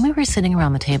 And when we were sitting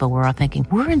around the table, we were all thinking,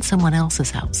 we're in someone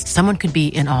else's house. Someone could be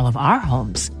in all of our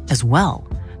homes as well.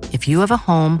 If you have a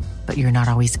home, but you're not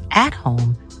always at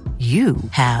home, you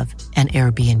have an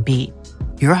Airbnb.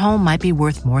 Your home might be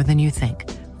worth more than you think.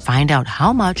 Find out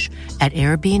how much at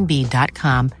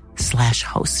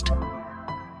airbnb.com/host.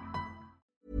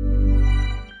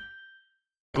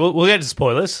 We'll get to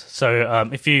spoilers. So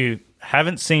if you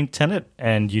haven't seen Tenet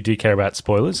and you do care about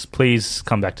spoilers, please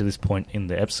come back to this point in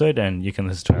the episode and you can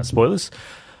listen to our spoilers.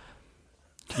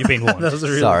 You've been warned. That was a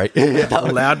really Sorry.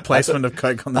 loud placement of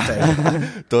Coke on the table.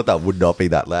 Thought that would not be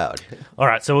that loud. All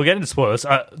right, so we'll get into spoilers.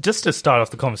 Just to start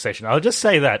off the conversation, I'll just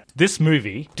say that this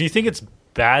movie, do you think it's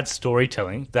bad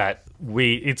storytelling that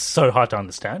it's so hard to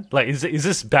understand? Like, is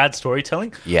this bad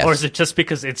storytelling? Yes. Or is it just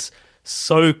because it's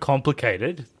so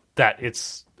complicated that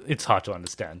it's hard to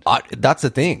understand? That's the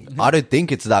thing. I don't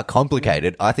think it's that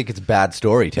complicated. I think it's bad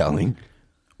storytelling.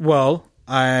 Well,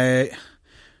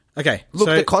 Okay. Look,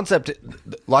 the concept,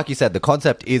 like you said, the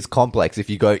concept is complex if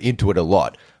you go into it a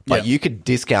lot. But you could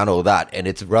discount all that and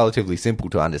it's relatively simple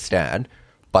to understand.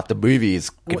 But the movie is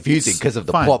confusing because of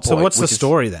the plot point. So what's the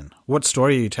story then? What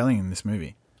story are you telling in this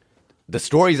movie? The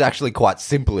story is actually quite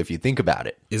simple if you think about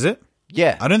it. Is it?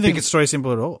 Yeah. I don't think the story's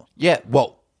simple at all. Yeah,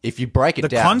 well, if you break it down...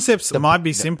 The concepts might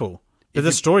be simple, but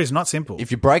the story's not simple.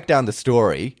 If you break down the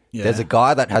story, there's a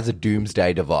guy that has a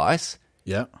doomsday device.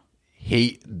 Yeah.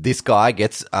 This guy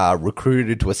gets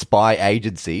recruited to a spy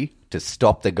agency to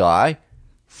stop the guy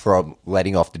from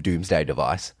letting off the doomsday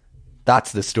device.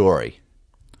 That's the story.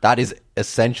 That is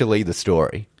essentially the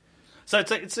story. So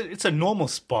it's a normal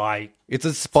spy. It's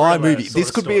a spy movie. This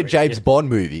could be a James Bond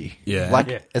movie.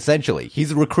 Yeah. Essentially.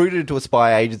 He's recruited to a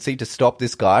spy agency to stop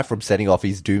this guy from setting off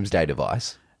his doomsday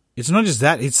device. It's not just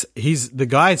that. He's the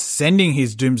guy sending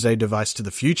his doomsday device to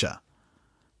the future.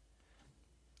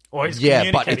 Or he's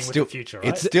communicating it's with still the future, right?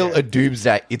 It's still a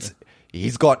doomsday. It's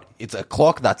a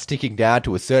clock that's ticking down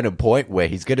to a certain point where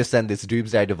he's going to send this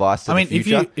doomsday device to the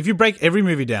future. if you break every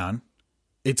movie down,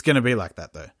 it's going to be like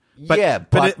that though.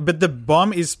 But the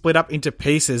bomb is split up into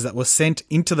pieces that were sent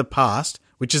into the past,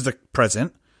 which is the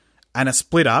present, and are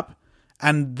split up,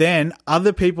 and then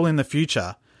other people in the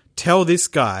future tell this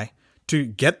guy to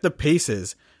get the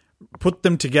pieces, put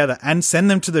them together, and send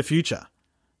them to the future.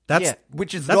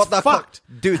 Which is that's not that fucked.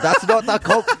 Dude, that's not that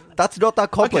that's not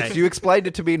that complex. Okay. You explained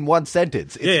it to me in one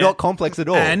sentence. It's not complex at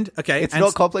all. It's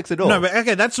not complex at all. No, but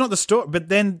okay, that's not the story. But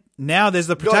then now there's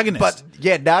the protagonist.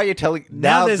 Now you're telling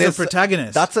now there's the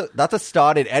protagonist. That's a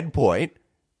start and end point,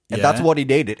 and that's what he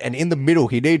needed. And in the middle,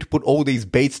 he needed to put all these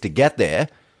beats to get there,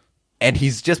 and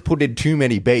he's just put in too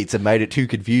many beats and made it too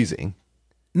confusing.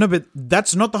 No, but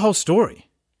that's not the whole story.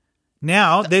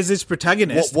 Now there's this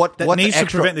protagonist that needs to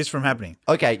prevent this from happening.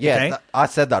 Okay, yeah, I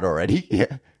said that already.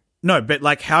 Yeah. No, but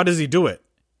like, how does he do it?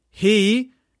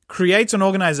 He creates an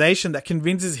organization that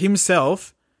convinces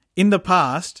himself in the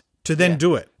past to then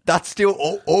do it. That's still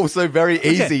also very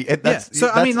easy. Okay.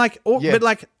 But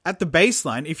like at the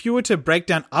baseline, if you were to break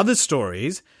down other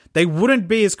stories, they wouldn't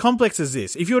be as complex as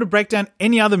this. If you were to break down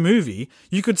any other movie,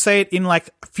 you could say it in like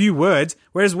a few words.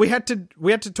 Whereas we had to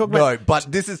talk about. No,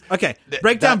 but this is okay.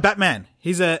 Break down Batman.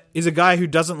 He's a guy who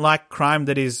doesn't like crime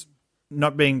that is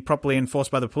not being properly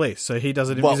enforced by the police. So he does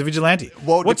it. He's a vigilante.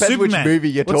 Well, it depends which movie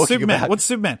you're talking about. What's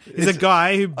Superman? He's a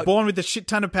guy who born with a shit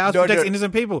ton of powers, protects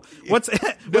innocent people. What's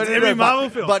every Marvel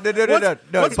film?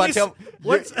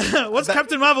 What's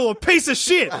Captain Marvel? A piece of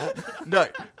shit. No,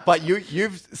 but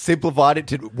you've simplified it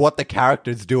to what the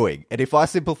character's doing. And if I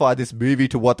simplify this movie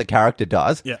to what the character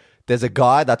does, there's a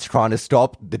guy that's trying to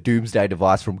stop the Doomsday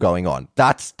device from going on.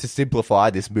 That's to simplify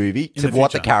this movie to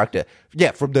what the character...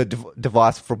 Yeah, from the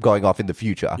device from going off in the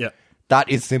future. Yeah. That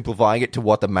is simplifying it to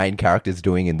what the main character's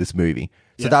doing in this movie.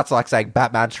 So that's like saying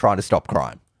Batman's trying to stop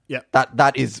crime. Yeah.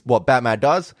 That is what Batman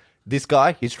does. This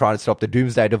guy, he's trying to stop the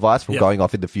Doomsday device from going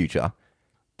off in the future.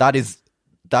 That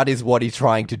is what he's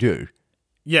trying to do.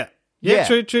 Yeah.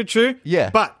 Yeah. True.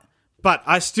 Yeah. But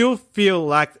I still feel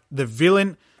like the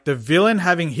villain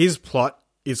having his plot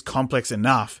is complex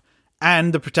enough,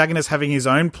 and the protagonist having his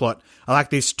own plot are like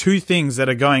these two things that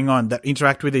are going on that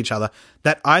interact with each other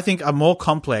that I think are more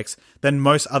complex than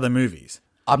most other movies.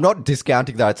 I'm not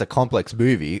discounting that it's a complex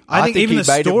movie. I think even he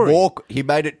the made story... he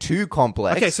made it too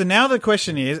complex. Okay, so now the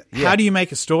question is, how do you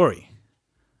make a story?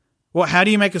 Well, how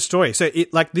do you make a story? So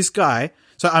this guy...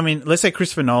 So, I mean, let's say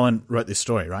Christopher Nolan wrote this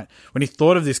story, right? When he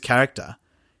thought of this character,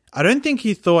 I don't think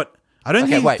he thought in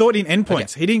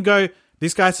endpoints. Okay. He didn't go,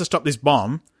 this guy has to stop this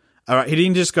bomb. All right. He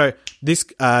didn't just go, there's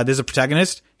a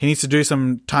protagonist. He needs to do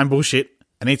some time bullshit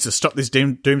and needs to stop this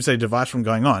doomsday device from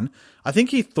going on. I think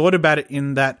he thought about it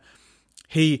in that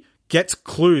he gets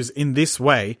clues in this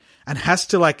way and has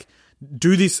to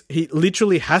do this. He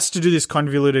literally has to do this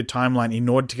convoluted timeline in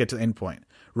order to get to the endpoint,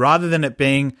 rather than it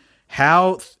being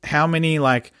how many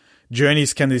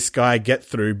journeys can this guy get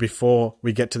through before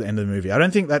we get to the end of the movie. I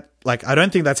don't think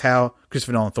that's how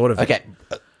Christopher Nolan thought of it. Okay.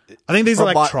 I think these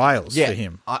are trials for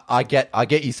him. I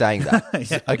get you saying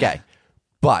that. Okay.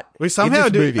 But we somehow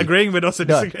agreeing but also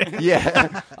disagreeing.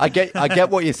 Yeah. I get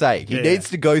what you're saying. He needs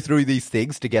to go through these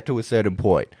things to get to a certain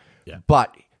point. Yeah.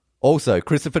 But also,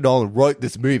 Christopher Nolan wrote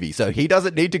this movie, so he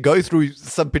doesn't need to go through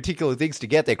some particular things to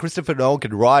get there. Christopher Nolan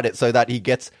can write it so that he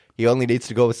only needs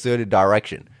to go a certain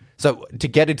direction. So to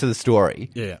get into the story,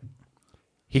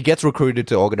 he gets recruited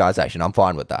to organization. I'm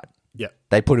fine with that. Yeah.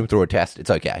 They put him through a test.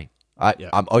 It's okay.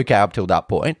 I'm okay up till that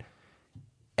point.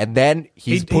 And then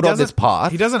he's put on this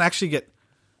path. He doesn't actually get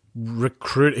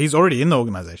recruited. He's already in the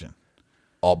organization.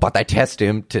 Oh, but they test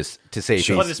him to see if he's...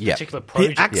 this particular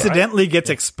project, he accidentally gets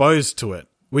exposed to it,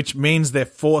 which means they're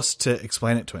forced to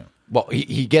explain it to him. Well,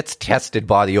 he gets tested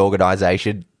by the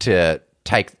organization to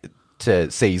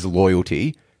see his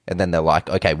loyalty, and then they're like,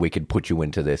 okay, we can put you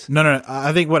into this. No.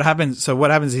 I think what happens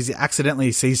is he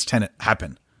accidentally sees Tenet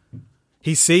happen.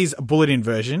 He sees a bullet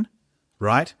inversion,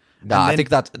 right? No, I think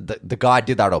that's the guy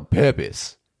did that on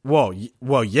purpose. Well,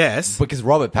 yes. Because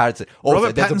Robert Pattinson...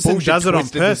 Also, there's a bullshit does it on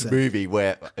twist in this movie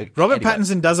where... Robert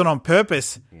Pattinson does it on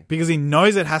purpose because he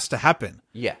knows it has to happen.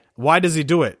 Yeah. Why does he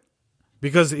do it?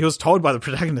 Because he was told by the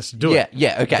protagonist to do it.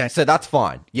 Yeah, okay. So that's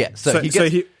fine. Yeah. So he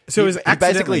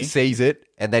basically sees it,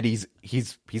 and then he's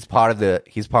part of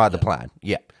the plan.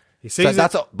 Yeah. He sees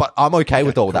but I'm okay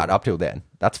with all that up till then.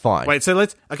 That's fine. Wait, so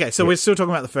we're still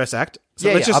talking about the first act.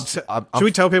 So should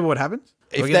we tell people what happens?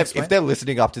 If they're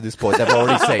listening up to this point, they've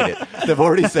already seen it. They've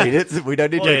already seen it. So we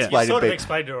don't need to explain it. Sort of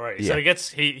explained it already. Yeah.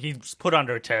 So he's put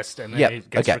under a test, and then he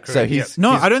gets recruited. So he's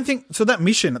I don't think so. That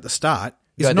mission at the start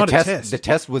is not a test. The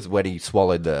test was when he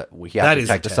swallowed he had to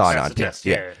take the cyanide test.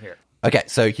 Yeah. Okay,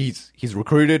 so he's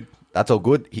recruited. That's all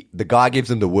good. The guy gives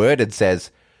him the word and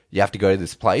says, you have to go to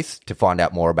this place to find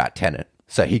out more about Tenet.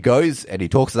 So he goes and he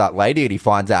talks to that lady and he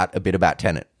finds out a bit about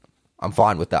Tenet. I'm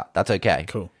fine with that. That's okay.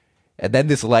 Cool. And then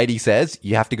this lady says,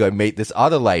 you have to go meet this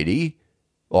other lady,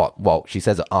 she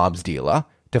says an arms dealer,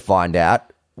 to find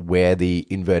out where the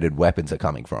inverted weapons are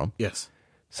coming from. Yes.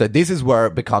 So this is where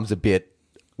it becomes a bit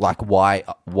like, why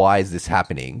is this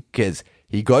happening? Because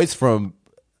he goes from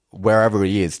wherever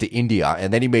he is to India,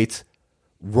 and then he meets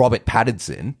Robert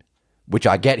Pattinson, which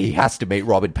I get he has to meet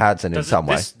Robert Pattinson in some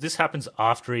way. This happens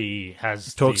after he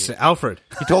talks to Alfred.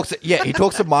 He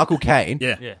talks to Michael Caine.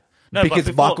 Yeah. No, because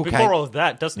before all of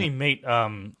that, doesn't he meet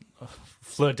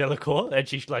Fleur Delacour, and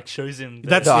she shows him?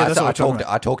 That's what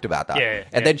I talked about that. Yeah,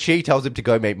 and then she tells him to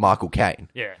go meet Michael Caine.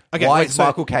 Yeah. Okay, why is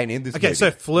Michael Caine in this movie? Okay,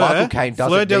 so Michael Caine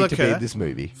doesn't need to be in this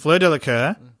movie. Fleur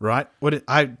Delacour, right?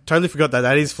 I totally forgot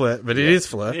that is Fleur, but it is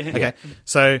Fleur. Okay,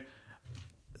 so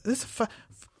this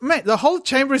mate, the whole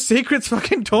Chamber of Secrets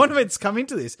fucking tournaments come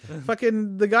into this.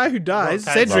 Fucking the guy who dies,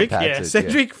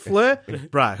 Cedric, Fleur,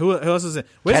 bruh. Who else is it?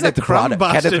 Where's Kenneth that crumb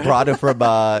bastard? Kenneth Branagh from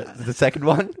the second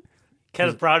one.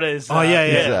 Kenneth Branagh is.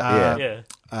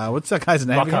 What's that guy's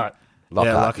name?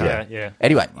 Lockhart. Yeah.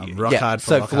 Anyway, Lockhart.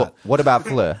 So what about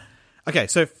Fleur? Okay,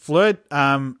 so Fleur,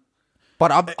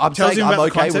 But I'm tells saying him I'm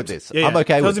about the okay with concept. this. Yeah, I'm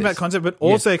okay tells with him this. about concept, but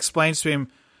also explains to him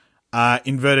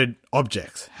inverted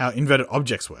objects, how inverted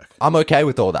objects work. I'm okay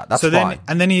with all that. That's fine.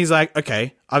 And then he's like,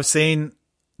 okay, I've seen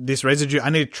this residue. I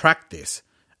need to track this.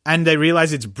 And they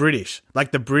realize it's British.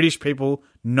 Like the British people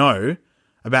know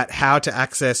about how to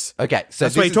access. Okay, so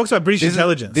that's why he talks about British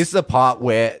intelligence. This is a part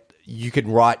where you can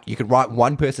write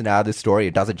one person out of this story.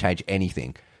 It doesn't change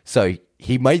anything. So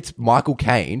he meets Michael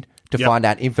Caine to find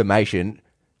out information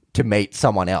to meet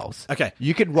someone else. Okay,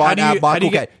 you can write out Michael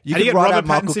Caine. You can write out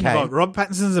Michael Caine. Robert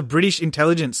Pattinson is a British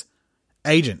intelligence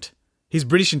agent. He's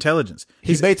British intelligence.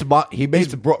 He meets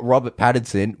Robert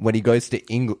Pattinson when he goes to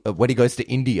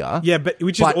India. Yeah,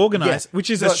 which is organized. Which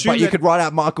is assumed. But you could write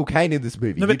out Michael Caine in this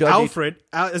movie. No, but Alfred.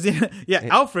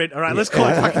 Alfred. All right, let's call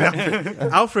him fucking Alfred.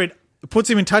 Alfred puts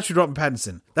him in touch with Robert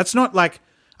Pattinson. That's not like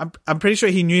I'm pretty sure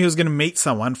he knew he was going to meet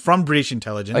someone from British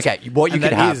intelligence. Okay, what you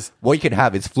can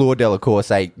have is Fleur Delacour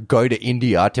say, "Go to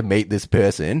India to meet this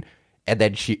person." And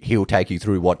then he'll take you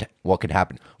through what could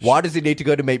happen. Why does he need to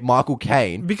go to meet Michael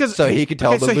Caine? So he can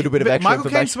tell them a little bit of extra Michael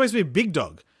information. Caine's supposed to be a big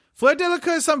dog. Fleur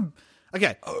Delacour is some...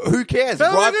 Okay. Who cares?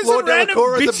 Write Fleur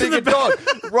Delacour as a bigger dog.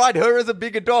 Write her as a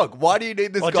bigger dog. Why do you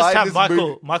need this guy in this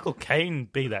movie? Michael Caine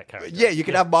be that character. Yeah, you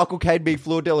can have Michael Caine be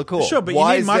Fleur Delacour. Sure, but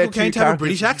you need Michael Caine to have a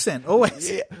British accent,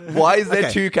 always. Yeah. Why is there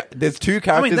there's two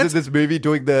characters in this movie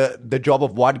doing the job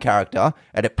of one character,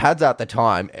 and it pads out the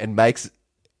time and makes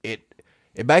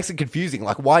it confusing.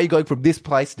 Like, why are you going from this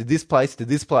place to this place to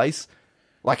this place?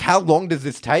 Like, how long does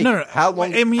this take? No. How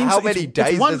long? How many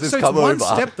days does this come over? It's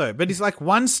one step though, but it's like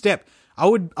one step. I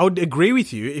would agree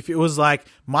with you if it was like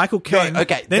Michael Caine,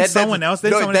 then someone else,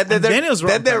 then someone else, and then it was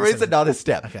Robert Pattinson. Then there is another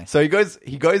step. Okay. So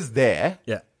he goes there.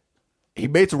 Yeah. He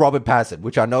meets Robert Pattinson,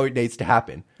 which I know it needs to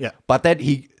happen. Yeah. But then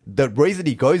the reason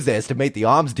he goes there is to meet the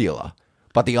arms dealer.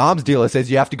 But the arms dealer says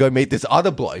you have to go meet this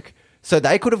other bloke. So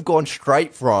they could have gone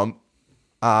straight from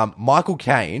Michael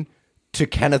Caine to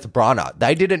Kenneth Branagh.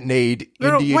 They didn't need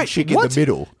Indian chick in the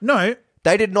middle. No.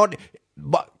 They did not.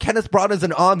 But Kenneth Branagh's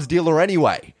an arms dealer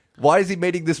anyway. Why is he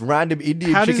meeting this random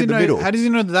Indian chick in the middle? How does he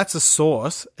know that that's a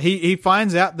source? He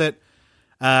finds out that...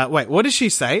 what does she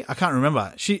say? I can't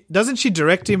remember. Doesn't she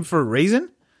direct him for a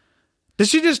reason? Does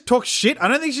she just talk shit? I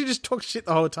don't think she just talks shit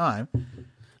the whole time.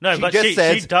 No, but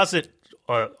she does it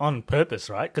on purpose,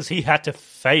 right? Because he had to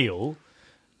fail.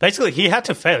 Basically, he had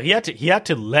to fail. He had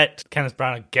to let Kenneth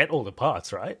Branagh get all the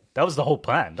parts, right? That was the whole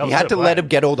plan. He had to let him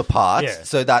get all the parts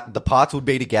so that the parts would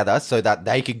be together so that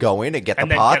they could go in and get the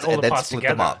parts and then split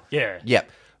them up. Yeah. Yep.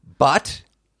 But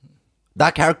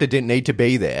that character didn't need to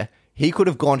be there. He could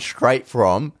have gone straight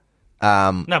from...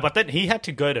 no, but then he had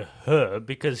to go to her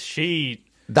because she...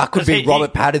 That could be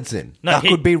Robert Pattinson.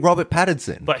 Could be Robert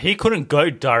Pattinson. But he couldn't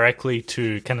go directly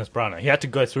to Kenneth Branagh. He had to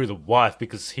go through the wife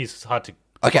because he's hard to...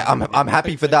 Okay, I'm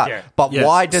happy for that. Yeah. But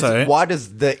why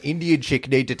does the Indian chick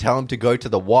need to tell him to go to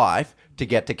the wife to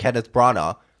get to Kenneth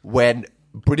Branagh when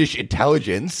British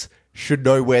intelligence should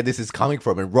know where this is coming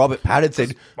from? And Robert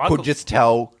Pattinson could just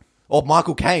tell, or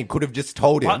Michael Caine could have just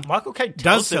told him. Michael Caine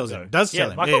does tell him.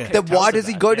 Then why does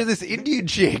he go to this Indian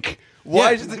chick?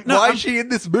 Why is she in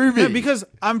this movie? No, because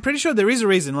I'm pretty sure there is a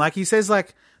reason. Like he says,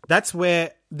 like that's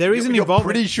where there is an involvement.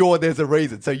 You're pretty sure there's a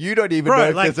reason, so you don't even know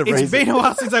if there's a reason. It's been a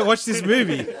while since I watched this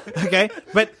movie. Okay,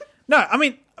 but no, I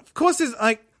mean, of course, there's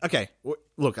like, okay,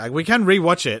 look, we can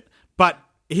rewatch it, but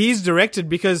he's directed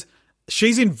because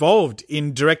she's involved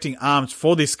in directing arms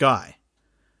for this guy.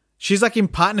 She's like in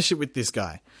partnership with this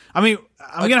guy. I mean,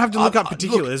 I'm going to have to look up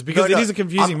particulars because it is a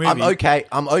confusing movie.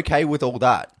 I'm okay with all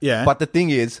that. Yeah. But the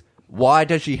thing is, why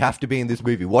does she have to be in this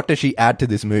movie? What does she add to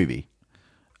this movie?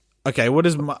 Okay, but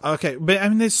I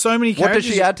mean, there's so many characters. What does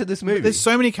she add to this movie? There's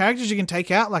so many characters you can take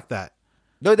out like that.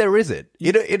 No, there isn't.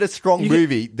 In a strong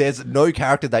movie, there's no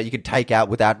character that you can take out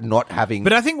without not having...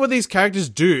 But I think what these characters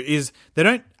do is they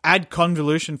don't add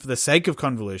convolution for the sake of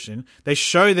convolution. They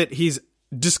show that he's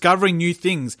discovering new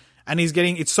things and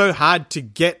it's so hard to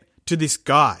get to this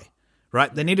guy,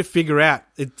 right? They need to figure out,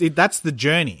 that's the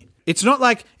journey. It's not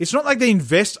like they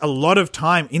invest a lot of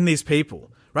time in these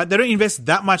people, right? They don't invest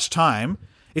that much time.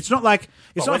 It's not like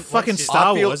fucking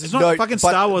Star Wars. It's not fucking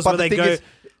Star Wars where they go.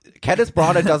 Kenneth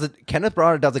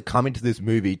Branagh doesn't come into this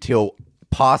movie till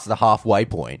past the halfway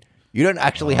point. You don't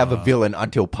actually have a villain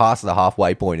until past the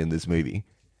halfway point in this movie.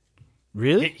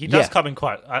 Really? He does come in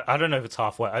quite. I don't know if it's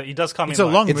halfway. He does come in. It's a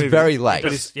long movie. It's very late.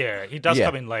 He does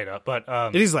come in later, but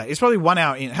it is late. It's probably 1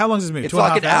 hour in. How long is this movie? It's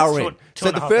like an hour in. Two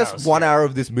So the first 1 hour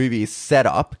of this movie is set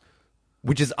up,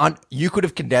 which is you could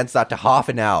have condensed that to half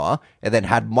an hour and then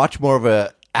had much more of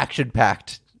a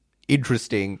action-packed,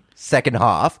 interesting second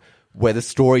half where the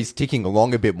story's ticking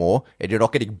along a bit more and you're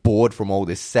not getting bored from all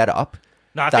this setup.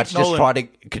 No, I think that's just Nolan- trying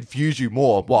to confuse you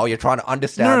more while you're trying to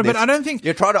understand. No, this. but I don't think-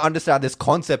 you're trying to understand this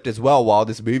concept as well while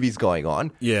this movie's going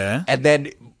on. Yeah. and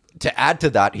then to add to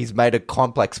that, he's made a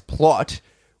complex plot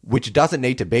which doesn't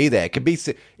need to be there. It can be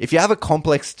if you have a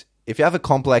complex,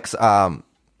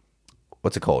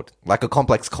 what's it called? Like a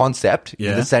complex concept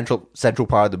in the central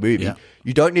part of the movie. Yeah.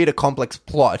 You don't need a complex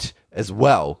plot as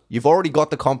well. You've already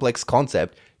got the complex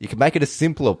concept. You can make it a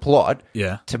simpler plot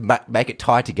to make it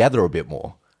tie together a bit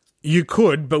more. You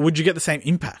could, but would you get the same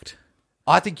impact?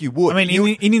 I think you would. I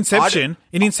mean, in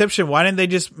Inception, why didn't they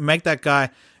just make that guy?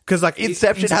 Because like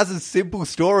Inception has a simple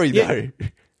story though.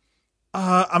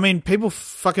 I mean, people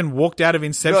fucking walked out of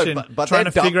Inception but trying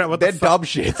to figure out what they're the dumb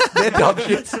shits. They're dumb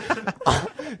shits.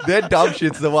 They're dumb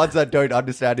shits. The ones that don't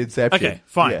understand Inception. Okay,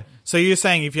 fine. Yeah. So you're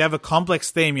saying if you have a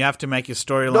complex theme, you have to make your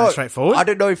storyline straightforward? I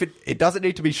don't know if it doesn't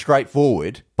need to be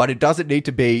straightforward, but it doesn't need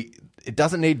to be. It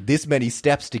doesn't need this many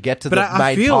steps to get to the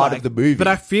main part of the movie. But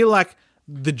I feel like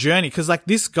the journey, because like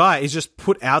this guy is just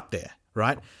put out there,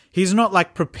 right? He's not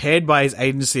like prepared by his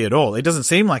agency at all. It doesn't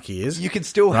seem like he is. You can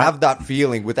still have that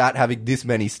feeling without having this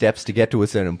many steps to get to a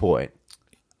certain point.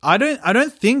 I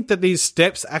don't think that these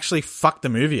steps actually fuck the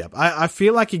movie up. I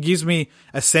feel like it gives me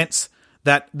a sense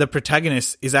that the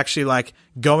protagonist is actually like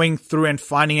going through and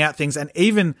finding out things, and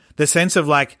even the sense of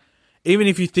like, even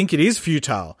if you think it is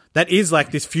futile, that is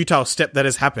like this futile step that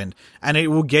has happened, and it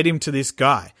will get him to this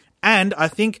guy. And I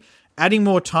think adding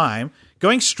more time,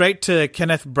 going straight to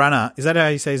Kenneth Branagh, is that how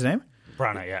you say his name?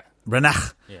 Branagh, yeah.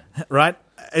 Branagh, right?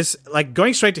 It's like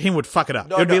going straight to him would fuck it up.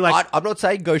 No, it would be like, I'm not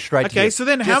saying go straight to him. okay, so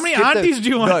then how Just many skip aunties do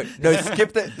you want? No,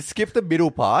 skip the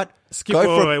middle part. What's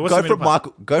the middle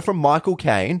part? Go from Michael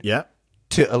Caine Yeah.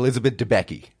 to Elizabeth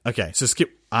Debicki. Okay, so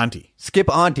skip auntie. Skip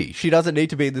Auntie. She doesn't need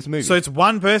to be in this movie. So it's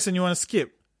one person you want to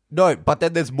skip. No, but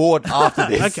then there's more after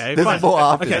this. Okay, there's fine. more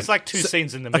after There's this. like two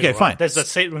scenes in the middle. okay, fine. Right? There's the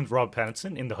scene with Rob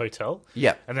Pattinson in the hotel.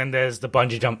 Yeah. And then there's the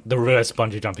reverse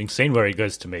bungee jumping scene where he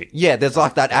goes to meet. Yeah, there's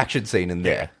like that action scene in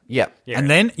there. Yeah. Yeah. And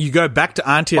then you go back to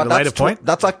auntie at a later point.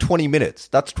 That's like 20 minutes.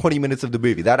 That's 20 minutes of the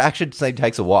movie. That action scene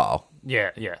takes a while.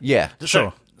 Yeah. Yeah.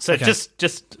 Sure. So Okay.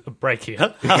 just a break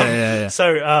here. Yeah.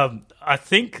 So I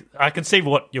think I can see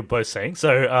what you're both saying.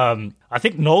 So I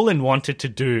think Nolan wanted to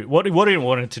do what he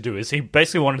wanted to do is he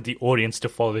basically wanted the audience to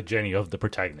follow the journey of the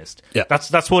protagonist. Yeah.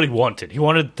 That's what he wanted. He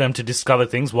wanted them to discover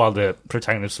things while the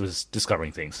protagonist was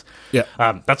discovering things. Yeah.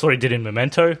 That's what he did in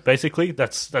Memento. Basically,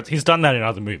 that's he's done that in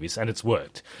other movies and it's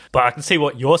worked. But I can see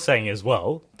what you're saying as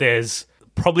well. There's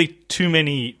probably too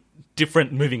many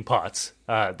different moving parts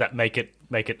that make it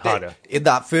harder. In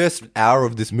that first hour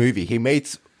of this movie, he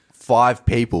meets 5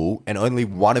 people and only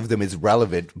one of them is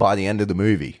relevant by the end of the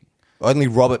movie. Only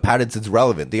Robert Pattinson's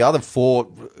relevant. The other 4,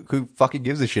 who fucking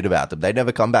gives a shit about them? They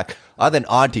never come back. Other than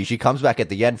Auntie, she comes back at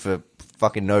the end for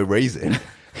fucking no reason.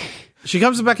 She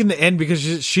comes back in the end because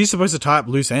she's supposed to tie up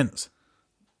loose ends.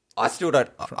 I still don't...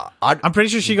 I'm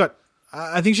pretty sure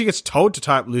I think she gets told to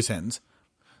tie up loose ends.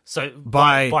 So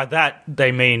By- by that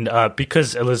they mean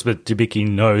because Elizabeth Debicki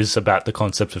knows about the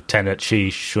concept of Tenet, she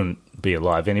shouldn't be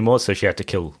alive anymore, so she had to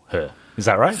kill her. Is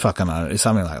that right? Fucking know. It's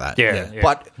something like that. Yeah.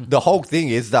 But the whole thing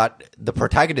is that the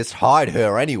protagonist hired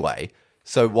her anyway.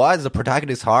 So why is the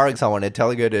protagonist hiring someone and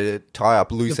telling her to tie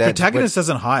up loose The ends? protagonist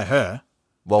doesn't hire her.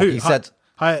 Well, he said...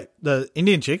 Hire the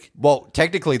Indian chick? Well,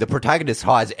 technically, the protagonist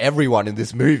hires everyone in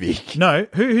this movie. No.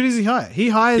 Who does he hire? He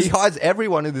hires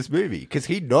everyone in this movie because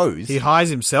he knows. He hires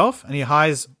himself and he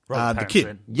hires Robert the kid.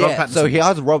 Pattinson. Yeah, Robert Pattinson. so he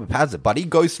hires Robert Pattinson, but he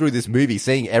goes through this movie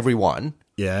seeing everyone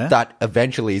Yeah. that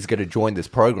eventually is going to join this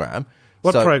program.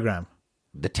 What So, program?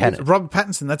 The Tenet. Robert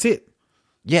Pattinson, that's it.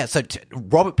 Yeah, so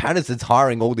Robert Pattinson's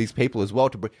hiring all these people as well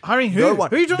to bring. Hiring who? Who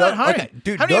are you talking about hiring? Okay,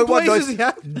 dude, How many no one employees knows. does he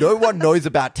have? No one knows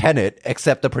about Tenet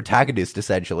except the protagonist.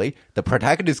 Essentially, the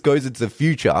protagonist goes into the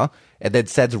future and then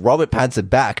sends Robert Pattinson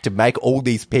back to make all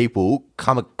these people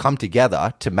come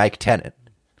together to make Tenet.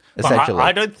 But Essentially,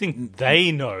 I don't think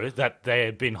they know that they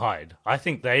had been hired. I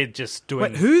think they're just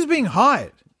doing... Wait, who's being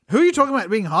hired? Who are you talking about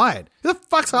being hired? Who the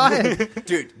fuck's hired?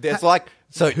 dude. There's like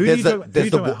so. Who There's are you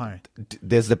talking about hiring?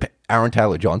 There's the Aaron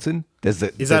Taylor Johnson. There's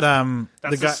the Is that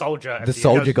That's the soldier. at the end.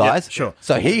 soldier guys. Yeah, sure.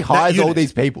 So he That hires all unit.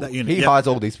 these people. That unit, He yep. hires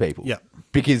all these people. Yep.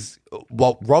 Because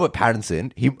Robert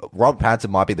Pattinson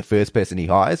might be the first person he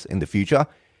hires in the future.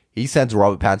 He sends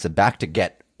Robert Pattinson back to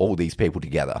get all these people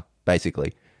together.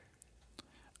 Basically,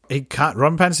 Robert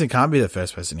Pattinson can't be the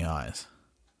first person he hires.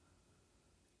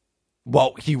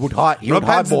 well, he would hire. He would Robert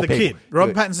hire Pattinson's more the people. kid.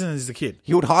 Robert Pattinson is the kid.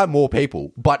 He would hire more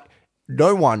people, but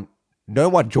no one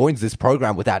joins this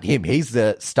program without him. He's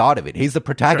the start of it. He's the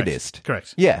protagonist.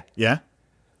 Correct. Yeah. Yeah.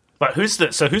 But who's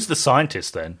the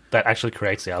scientist then that actually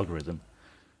creates the algorithm?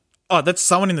 Oh, that's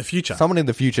someone in the future. Someone in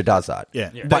the future does that.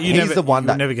 Yeah. But he's the one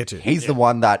that never get to. He's the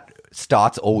one that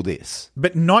starts all this.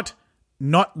 But not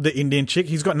the Indian chick.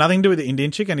 He's got nothing to do with the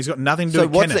Indian chick, and he's got nothing to do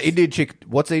with what's Kenneth. the Indian chick?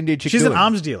 What's the Indian chick She's doing? an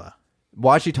arms dealer.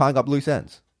 Why is she tying up loose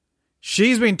ends?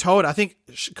 She's been told, I think...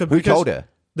 Who told her?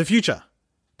 The future.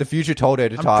 The future told her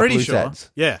to tie up loose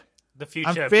ends. Yeah. The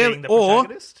future being the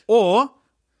protagonist?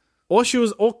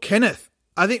 Or Kenneth.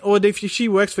 I think, or if she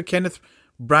works for Kenneth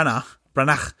Branagh,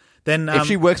 then... if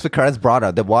she works for Kenneth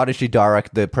Branagh, then why does she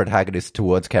direct the protagonist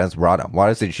towards Kenneth Branagh? Why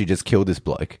doesn't she just kill this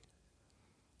bloke?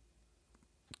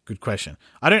 Good question.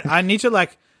 I need to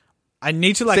See,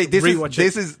 rewatch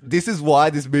it. This is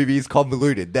why this movie is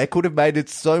convoluted. They could have made it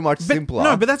so much simpler.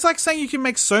 No, but that's like saying you can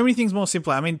make so many things more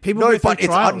simpler. I mean, people No, go through but it's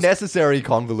trials. unnecessary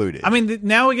convoluted. I mean,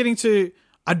 now we're getting to...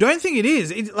 I don't think it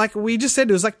is. Like we just said,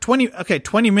 it was like 20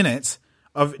 minutes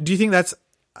of... Do you think that's...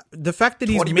 The fact that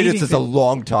he's 20 meeting minutes is a people-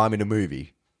 long time in a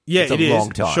movie. Yeah, it's it a is.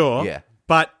 long time. Sure. Yeah.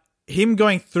 But him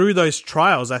going through those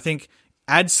trials, I think,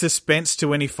 adds suspense to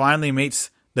when he finally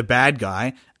meets the bad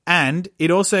guy. And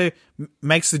it also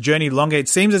makes the journey longer. It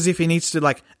seems as if he needs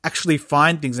to actually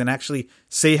find things and actually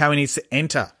see how he needs to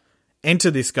enter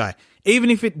this guy.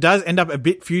 Even if it does end up a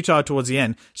bit futile towards the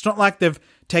end, it's not like they've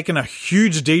taken a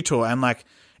huge detour and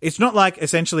it's not like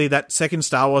essentially that second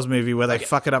Star Wars movie where they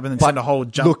fuck it up and then send a whole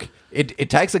jump. Look, it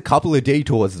takes a couple of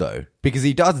detours though, because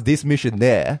he does this mission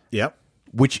there, Yep.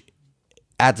 which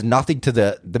adds nothing to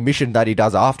the mission that he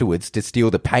does afterwards to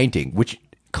steal the painting, which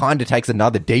kind of takes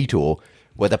another detour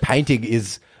where the painting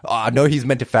is... I know he's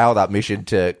meant to fail that mission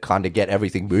to kind of get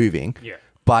everything moving,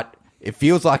 but it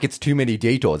feels like it's too many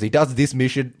detours. He does this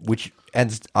mission, which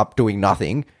ends up doing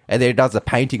nothing, and then he does the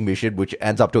painting mission, which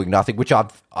ends up doing nothing, which I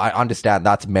understand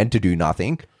that's meant to do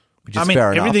nothing, which is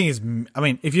fair enough. Everything is... I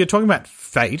mean, if you're talking about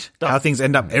fate, how things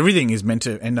end up, everything is meant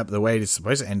to end up the way it is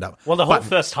supposed to end up. Well, the whole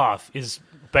first half is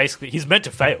basically... He's meant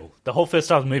to fail. The whole first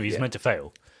half of the movie is meant to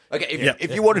fail. Okay,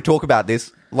 if you want to talk about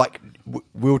this,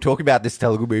 we were talking about this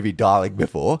Telugu movie Darling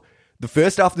before. The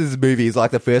first half of this movie is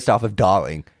like the first half of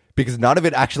Darling, because none of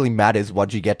it actually matters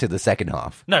once you get to the second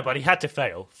half. No, but he had to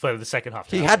fail for the second half.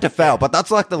 He had to fail, but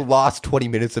that's like the last 20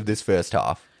 minutes of this first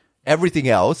half. Everything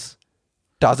else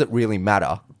doesn't really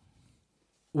matter.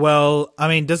 Well, I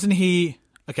mean, doesn't he...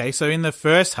 Okay, so in the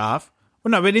first half...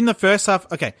 Well, no, but in the first half...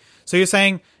 Okay, so you're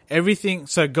saying everything...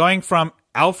 So going from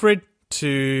Alfred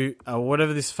to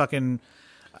whatever this fucking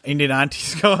Indian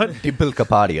auntie's called. Dimple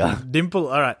Kapadia. Dimple,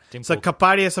 all right. So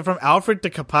Kapadia, so from Alfred to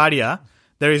Kapadia,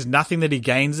 there is nothing that he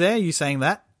gains there? You saying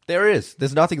that? There is.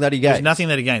 There's nothing that he gains. There's nothing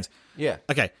that he gains. Yeah.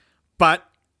 Okay, but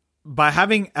by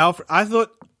having Alfred... I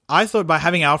thought by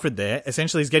having Alfred there,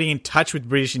 essentially he's getting in touch with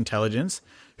British intelligence,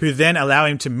 who then allow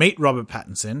him to meet Robert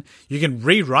Pattinson. You can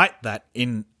rewrite that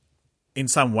in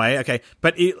some way, okay?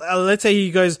 But let's say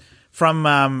he goes...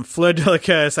 from Fleur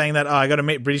Delacour saying that, I got to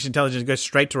meet British intelligence, go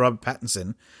straight to Robert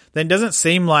Pattinson, then it doesn't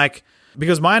seem like...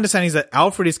 Because my understanding is that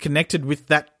Alfred is connected with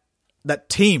that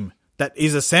team that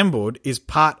is assembled, is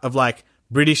part of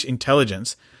British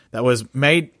intelligence that was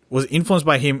influenced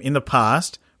by him in the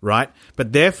past, right?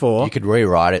 But therefore... You could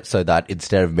rewrite it so that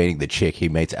instead of meeting the chick, he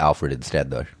meets Alfred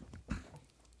instead, though.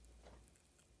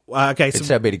 Okay, so...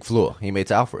 Instead of meeting Fleur, he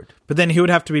meets Alfred. But then he would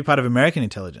have to be part of American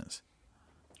intelligence.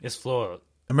 It's Fleur...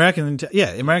 American,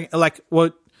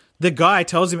 the guy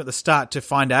tells him at the start to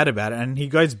find out about it, and he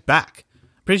goes back.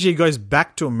 Pretty sure he goes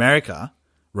back to America,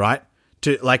 right,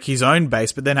 to his own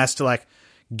base, but then has to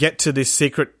get to this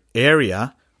secret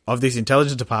area of this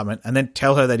intelligence department, and then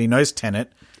tell her that he knows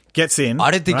Tenet, gets in.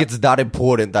 I don't think it's that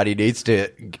important that you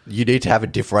need to have a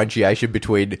differentiation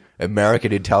between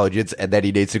American intelligence, and then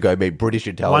he needs to go meet British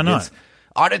intelligence. Why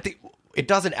not? I don't think... It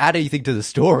doesn't add anything to the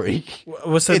story.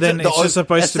 Well, so then it's just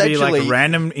supposed to be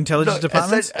random intelligence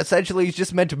departments? Essentially, he's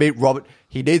just meant to meet Robert.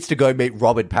 He needs to go meet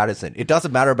Robert Pattinson. It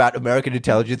doesn't matter about American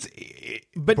intelligence.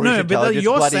 But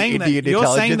you're saying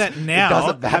that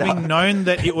now, having known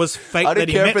that it was fake that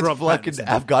he met Robert Pattinson.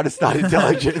 Afghanistan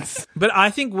intelligence. But I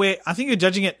think you're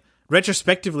judging it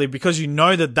retrospectively because you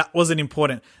know that wasn't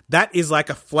important. That is like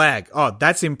a flag. Oh,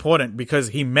 that's important because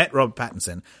he met Robert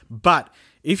Pattinson. But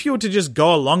if you were to just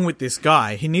go along with this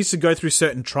guy, he needs to go through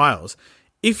certain trials.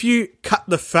 If you cut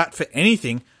the fat for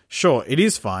anything, sure, it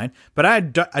is fine. But I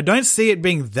don't see it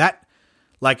being that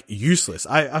useless.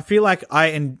 I feel like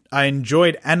I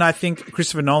enjoyed, and I think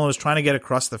Christopher Nolan was trying to get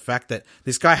across the fact that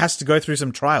this guy has to go through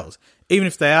some trials, even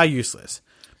if they are useless.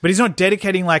 But he's not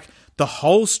dedicating the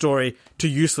whole story to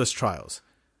useless trials.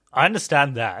 I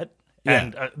understand that,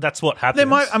 and that's what happens. There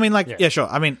might, sure.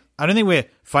 I mean, I don't think we're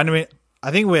I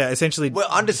think we're essentially We're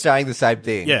understanding the same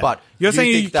thing. yeah. But You're saying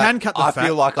you think that can cut the I fat.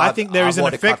 feel like I think there is an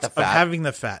want to cut effect the of fat. having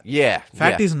the fat. Yeah.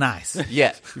 Fat yeah. is nice.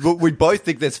 Yeah. We both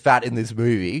think there's fat in this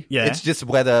movie. Yeah. It's just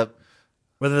whether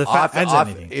Whether the fat adds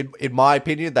anything. in my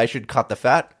opinion, they should cut the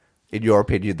fat. In your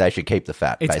opinion, they should keep the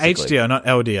fat. It's basically. HDL, not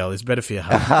LDL. It's better for your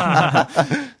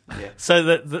health. So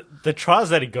the trials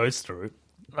that he goes through,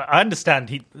 I understand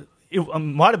it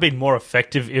might have been more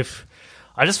effective if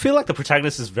I just feel like the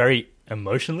protagonist is very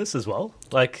emotionless as well.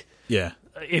 Like, yeah.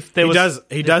 if there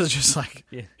He does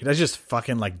just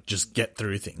fucking like just get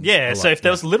through things. Yeah, Or so like, if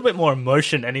there was a little bit more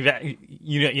emotion and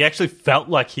you actually felt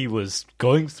like he was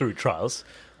going through trials,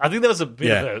 I think there was a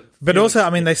bit of a... But also, I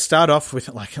mean, they start off with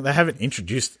like they haven't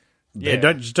introduced. They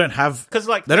Yeah. don't have 'Cause,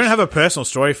 like, they don't have a personal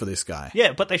story for this guy.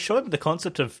 Yeah, but they show him the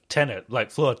concept of Tenet.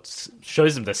 Like, Floor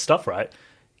shows him this stuff, right?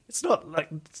 It's not like...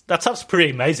 That stuff's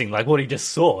pretty amazing, like what he just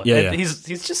saw. Yeah, And yeah.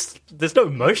 he's just... There's no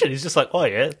emotion. He's just like, oh,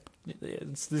 yeah,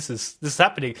 this is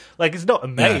happening. Like, he's not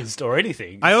amazed or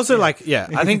anything. I also I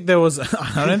think there was.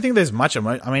 I don't think there's much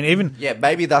emotion. I mean, even Yeah,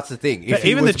 maybe that's the thing. But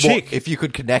even the chick- if you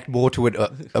could connect more to it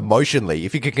emotionally,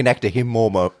 if you could connect to him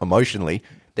more emotionally,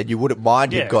 then you wouldn't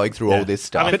mind him Yeah. going through all this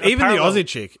stuff. I mean, but even parallel- the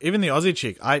Aussie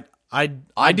chick, I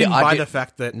didn't buy the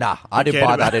fact that I didn't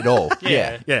buy that at all.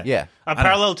 Yeah. yeah. A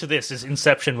parallel to this is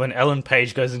Inception, when Ellen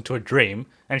Page goes into a dream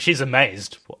and she's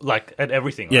amazed, like, at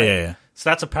everything. Right? Yeah. So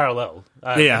that's a parallel.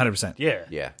 100%.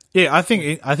 Yeah. Yeah, I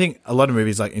think a lot of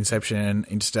movies like Inception and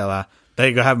Interstellar,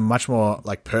 they have much more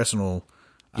like personal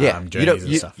Yeah, journeys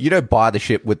and stuff. you don't buy the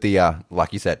shit with the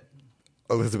like you said,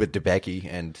 Elizabeth Debicki,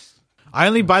 and I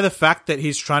only buy the fact that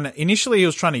initially he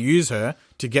was trying to use her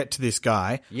to get to this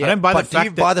guy. I don't buy but the fact do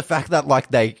you buy the fact that like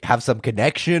they have some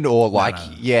connection or like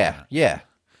yeah.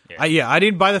 I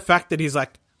didn't buy the fact that he's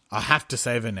like, I have to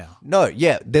save her now. No,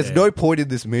 yeah. There's no point in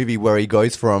this movie where he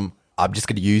goes from I'm just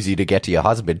going to use you to get to your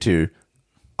husband to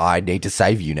I need to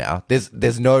save you now. There's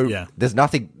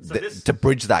nothing to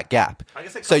bridge that gap.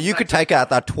 So you could take out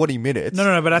that 20 minutes.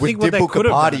 No, but I with think what they Dimple could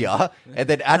have Kapadia and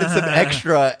then added some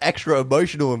extra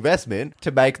emotional investment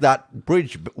to make that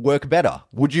bridge work better.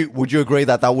 Would you agree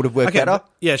that would have worked better?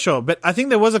 Yeah, sure. But I think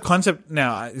there was a concept.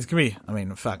 Now it's gonna be. I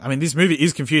mean, fuck. I mean, this movie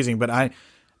is confusing. But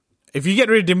if you get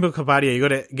rid of Dimple Kapadia, you got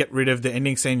to get rid of the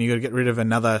ending scene. You got to get rid of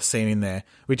another scene in there.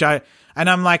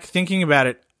 I'm like thinking about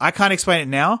it. I can't explain it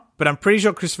now, but I'm pretty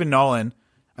sure Christopher Nolan.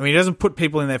 I mean, he doesn't put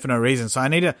people in there for no reason. So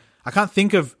I can't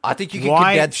think of. I think you can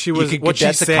why condense, she was you can what she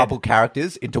condense a said. couple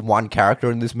characters into one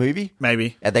character in this movie.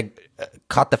 Maybe. And then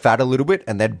cut the fat a little bit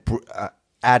and then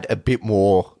add a bit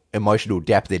more emotional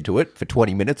depth into it for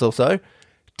 20 minutes or so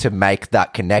to make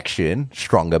that connection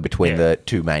stronger between the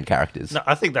two main characters. No,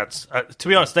 I think that's... to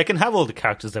be honest, they can have all the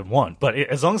characters they want, but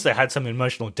as long as they had some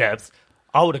emotional depth,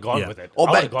 I would have gone with it.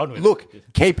 Look,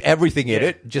 keep everything in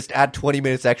it. Just add 20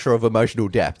 minutes extra of emotional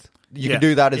depth. You can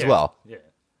do that as well.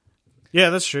 Yeah,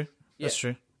 that's true. That's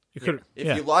true. You could,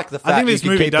 If you like the fat, I think you this can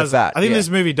movie keep the does. fat. I think Yeah. this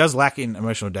movie does lack in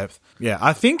emotional depth. Yeah,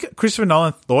 I think Christopher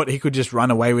Nolan thought he could just run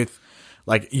away with,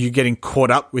 like, you getting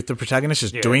caught up with the protagonist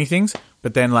just doing things.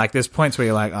 But then, like, there's points where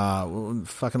you're like, well,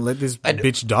 fucking let this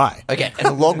bitch die. Okay, and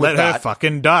along with let her that,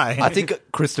 fucking die. I think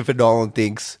Christopher Nolan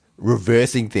thinks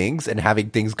reversing things and having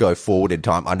things go forward in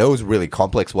time. I know it was really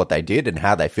complex what they did and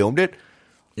how they filmed it.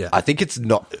 Yeah, I think it's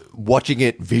not watching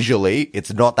it visually.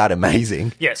 It's not that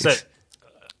amazing. Yeah, so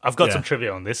I've got some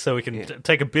trivia on this, so we can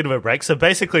take a bit of a break. So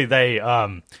basically, they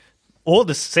all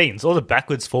the scenes, all the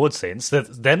backwards forward scenes,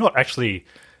 they're not actually.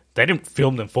 They didn't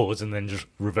film them forwards and then just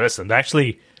reverse them. They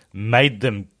actually made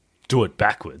them do it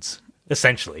backwards,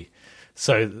 essentially.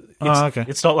 So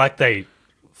it's not like they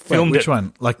filmed which it.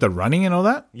 one? Like the running and all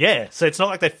that? Yeah, so it's not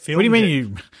like they filmed. What do you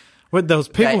mean What those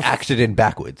people? They acted in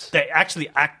backwards. They actually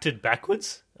acted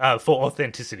backwards for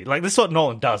authenticity. Like, this is what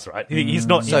Nolan does, right? He's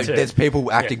not So into... there's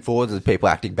people acting forwards and people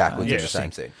acting backwards in the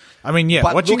same scene. I mean, yeah,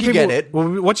 But watching looking people. at it-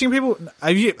 Watching people.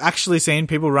 Have you actually seen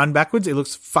people run backwards? It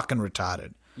looks fucking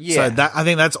retarded. Yeah. So I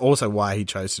think that's also why he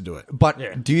chose to do it.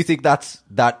 But do you think that's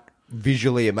that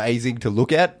visually amazing to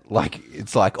look at? Like,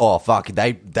 it's like, oh fuck,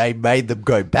 they made them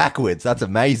go backwards. That's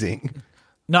amazing.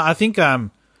 No, I think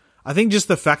just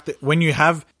the fact that when you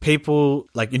have people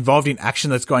like involved in action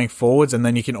that's going forwards, and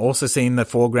then you can also see in the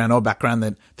foreground or background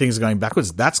that things are going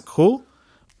backwards, that's cool.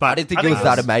 But I didn't think it was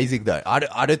that amazing though. I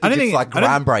don't think it's like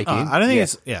groundbreaking. I don't think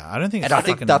it's. Yeah, I don't think. It's And I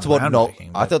think fucking that's what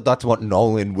groundbreaking, I thought that's what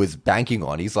Nolan was banking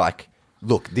on. He's like,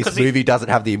 look, this movie doesn't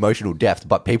have the emotional depth,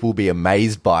 but people will be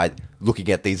amazed by looking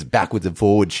at these backwards and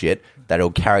forward shit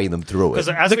that'll carry them through it.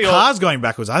 The cars going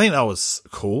backwards, I think that was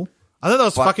cool. I thought that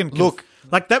was fucking look.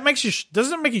 Like, that makes you...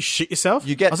 doesn't it make you shit yourself?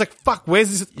 You get, I was like, fuck,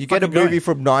 where's this You get a movie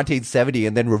from 1970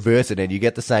 and then reverse it and you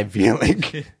get the same feeling.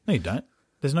 No, you don't.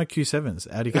 There's no Q7s.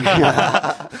 Audi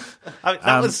Q7. I mean,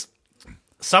 that was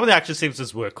some of the action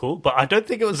sequences were cool, but I don't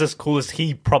think it was as cool as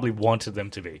he probably wanted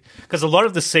them to be. Because a lot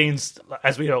of the scenes,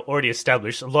 as we already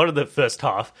established, a lot of the first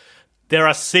half, there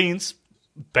are scenes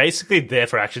basically there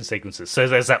for action sequences. So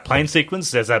there's that plane sequence,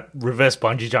 there's that reverse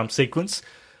bungee jump sequence.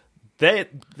 They're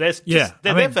there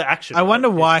for action. I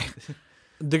wonder why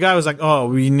the guy was like, "Oh,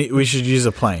 we should use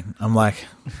a plane." I'm like,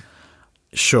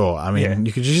 sure. I mean,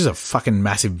 you could use a fucking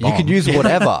massive bomb. You could use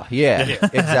whatever. Yeah,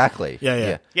 exactly.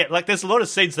 Yeah. Yeah, like there's a lot of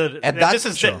scenes that... And this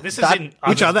is in...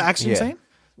 Which other action scene?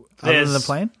 Other than the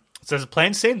plane? So there's a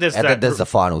plane scene. And then there's the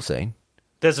final scene.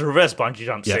 There's a reverse bungee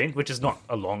jump scene, which is not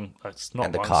a long... It's not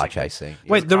and the long car scene. chase scene.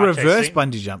 Wait, the reverse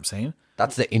bungee jump scene?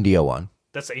 That's the India one.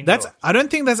 That's the India one. I don't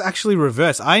think that's actually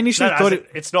reverse. I initially thought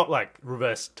it's not like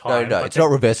reverse time. No, it's not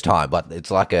reverse time, but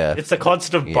it's like a... It's a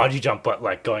constant bungee jump, but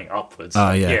like going upwards.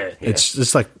 Oh, yeah. It's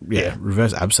just like,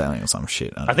 reverse abseiling or some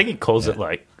shit. I think he calls it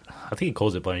like... I think he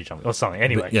calls it bungee jumping or something.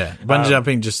 Anyway. Bungee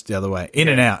jumping just the other way. In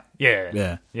and out.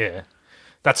 Yeah.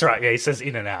 That's right. Yeah, he says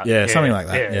in and out. Yeah, something like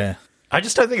that. Yeah. I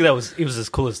just don't think it was as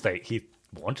cool as he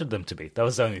wanted them to be. That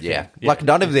was the only thing. Yeah. Like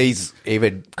none of these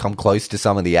even come close to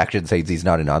some of the action scenes he's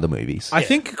done in other movies. I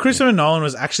think Christopher Nolan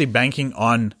was actually banking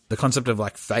on the concept of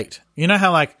like fate. You know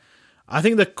how like, I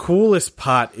think the coolest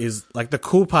part is like the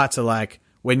cool parts are like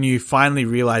when you finally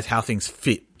realize how things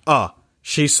fit. Oh,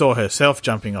 she saw herself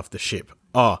jumping off the ship.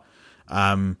 Oh,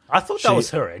 I thought that was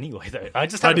her anyway, though. I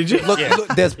just did you? Look,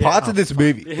 there's parts of this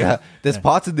movie. There's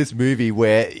parts of this movie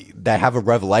where they have a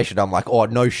revelation. I'm like, oh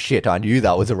no shit, I knew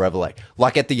that was a revelation.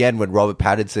 Like at the end when Robert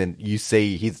Pattinson, you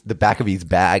see the back of his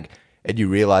bag and you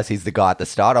realize he's the guy at the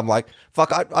start. I'm like,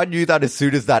 fuck, I knew that as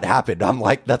soon as that happened. I'm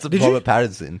like, that's Robert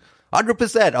Pattinson,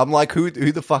 100%. I'm like, who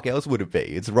the fuck else would it be?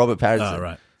 It's Robert Pattinson. Oh,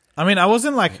 right. I mean,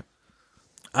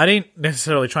 I didn't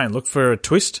necessarily try and look for a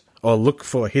twist or look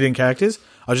for hidden characters.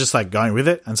 I was just like going with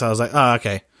it, and so I was like, "Oh,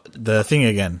 okay, the thing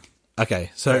again."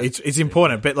 Okay, so it's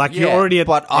important, but like you're already at.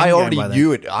 But I already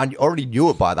knew it. I already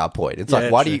knew it by that point. It's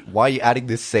like, why are you adding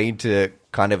this scene to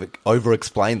kind of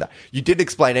over-explain that? You didn't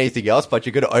explain anything else, but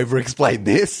you're going to over-explain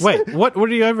this. Wait, what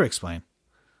did you over-explain?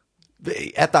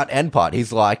 At that end part,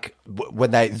 he's like,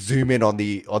 when they zoom in on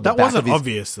the that back wasn't of his,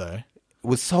 obvious though. It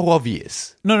was so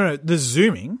obvious. No, the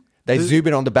zooming. They zoom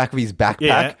in on the back of his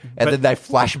backpack, and then they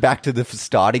flash back to the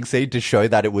starting scene to show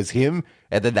that it was him,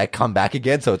 and then they come back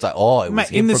again, so it's like, oh, it was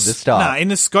him from the start. No, in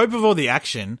the scope of all the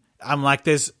action, I'm like,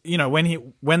 there's, when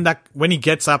he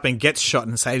gets up and gets shot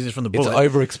and saves it from the bullet. It's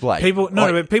over-explained.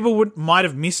 But people might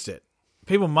have missed it.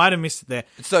 People might have missed it there.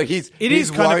 So he's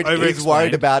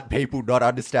worried about people not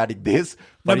understanding this,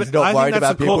 but he's not worried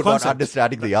about people not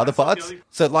understanding the other parts.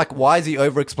 So, like, why is he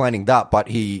over-explaining that, but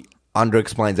he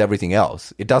under-explains everything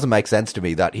else? It doesn't make sense to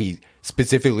me that he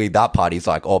specifically that part he's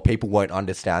like, oh, people won't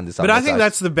understand this. But I think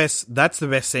that's the best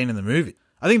scene in the movie.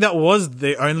 I think that was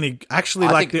the only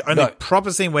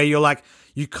proper scene where you're like,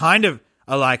 you kind of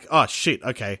are like, oh shit,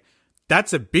 okay,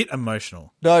 that's a bit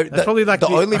emotional. No, that's probably like the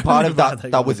only part of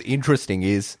that was interesting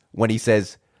is when he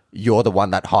says, you're the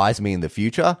one that hires me in the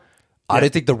future. I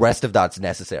don't think the rest of that's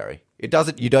necessary. You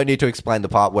don't need to explain the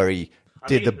part where he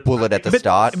did the bullet at the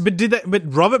start. But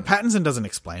Robert Pattinson doesn't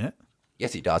explain it.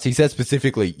 Yes, he does. He says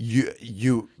specifically,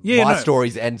 my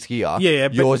story ends here.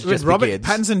 Yours just Robert begins.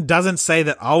 Pattinson doesn't say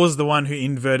that I was the one who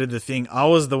inverted the thing. I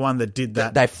was the one that did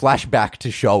that. They flash back to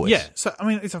show it. Yeah, so I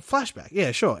mean, it's a flashback.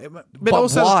 Yeah, sure. But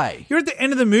also, why? You're at the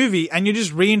end of the movie and you're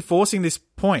just reinforcing this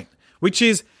point, which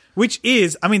is,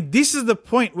 I mean, this is the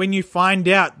point when you find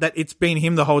out that it's been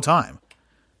him the whole time.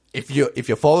 If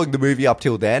you're following the movie up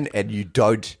till then and you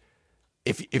don't.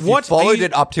 If you followed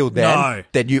it up till then,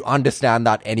 then you understand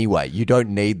that anyway. You don't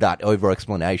need that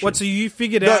over-explanation. What, so you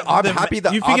figured out... I'm happy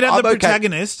that... You figured out the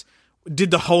protagonist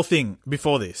did the whole thing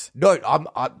before this. No,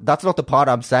 that's not the part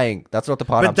I'm saying. That's not the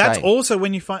part I'm saying. But that's also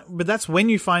when you find... But that's when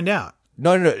you find out.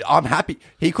 No, I'm happy.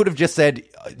 He could have just said,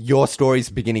 your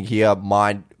story's beginning here,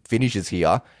 mine finishes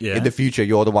here. Yeah. In the future,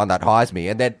 you're the one that hires me.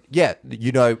 And then,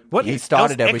 what he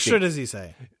started everything. What extra does he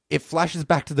say? It flashes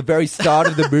back to the very start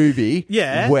of the movie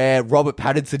where Robert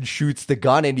Pattinson shoots the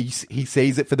gun and he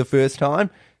sees it for the first time.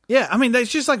 Yeah, I mean, that's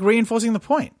just like reinforcing the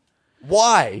point.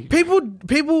 Why?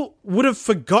 People would have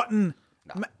forgotten.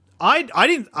 No.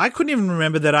 I couldn't even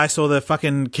remember that I saw the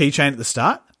fucking keychain at the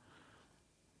start.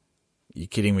 You're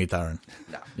kidding me, Darren.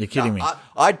 No. You're kidding me.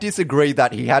 I disagree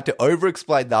that he had to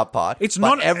over-explain that part. It's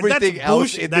but not everything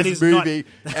else in this movie.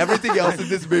 Everything else in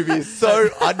this movie is so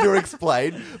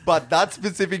under-explained. But that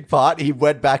specific part, he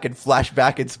went back and flashed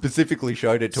back and specifically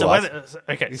showed it to us.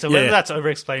 Whether that's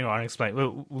over-explained or unexplained,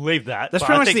 we'll leave that. That's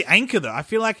pretty much the anchor, though. I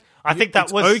feel like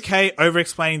it's okay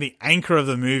over-explaining the anchor of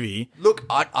the movie. Look,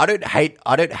 I don't hate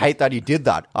that he did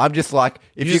that. I'm just like,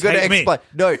 if you're going to explain,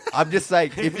 no, I'm just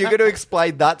saying, if you're going to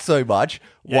explain that so much,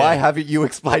 why haven't you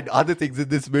explained other things in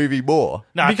this movie more?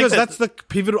 No, because that's the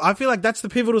pivotal. I feel like that's the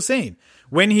pivotal scene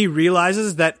when he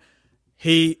realizes that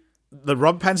the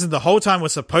Rob Pattinson the whole time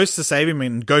was supposed to save him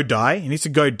and go die. He needs to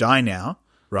go die now,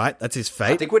 right? That's his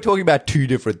fate. I think we're talking about two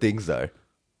different things, though.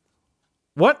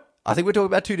 What? I think we're talking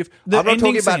about two different. I'm not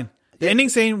talking about the ending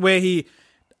scene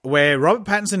where Robert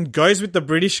Pattinson goes with the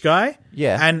British guy,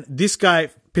 and this guy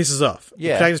pisses off. The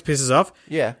protagonist pisses off.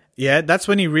 Yeah. That's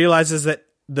when he realizes that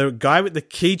the guy with the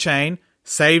keychain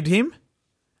saved him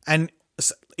and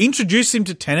introduced him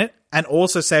to Tenet and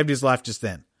also saved his life just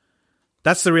then.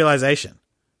 That's the realization.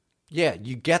 Yeah,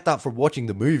 you get that from watching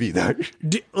the movie, though.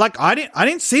 I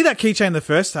didn't see that keychain the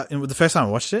first time I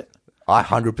watched it. I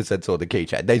 100% saw the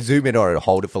keychain. They zoom in on it and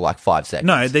hold it for like 5 seconds.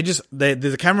 No,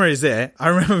 the camera is there. I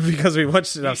remember because we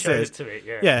watched it upstairs. You showed it to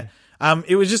me, yeah.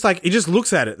 It was just like, he just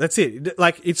looks at it. That's it.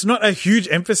 Like, it's not a huge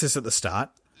emphasis at the start.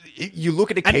 You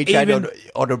look at a keychain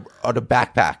on a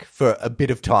backpack for a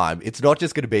bit of time. It's not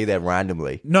just going to be there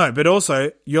randomly. No, but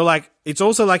also, you're like, it's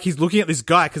also like he's looking at this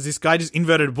guy because this guy just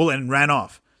inverted a bullet and ran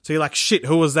off. So you're like, shit,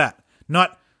 who was that?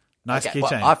 Not nice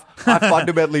keychain. Well, I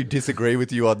fundamentally disagree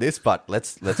with you on this, but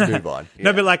let's move on. Yeah.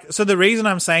 No, but like, so the reason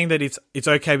I'm saying that it's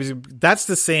okay is that's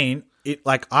the scene.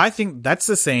 I think that's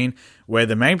the scene where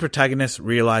the main protagonist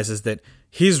realizes that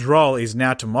his role is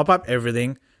now to mop up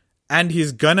everything. And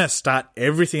he's going to start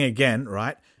everything again,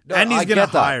 right? No, and he's going to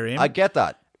hire him. I get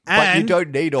that. But you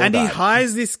don't need all that. And he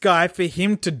hires this guy for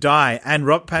him to die. And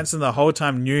Rob Pattinson the whole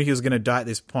time knew he was going to die at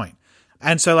this point.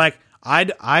 And so, like,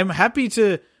 I'm happy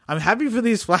for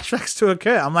these flashbacks to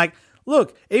occur. I'm like,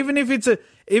 look, even if it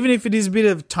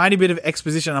is tiny bit of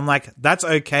exposition, I'm like, that's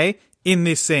okay in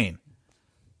this scene.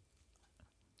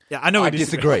 Yeah, I know. I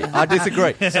disagree. But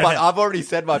I've already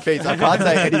said my piece. I can't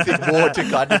say anything more to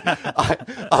kind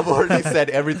of. I've already said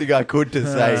everything I could to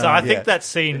say. So I think that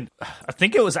scene. I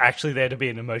think it was actually there to be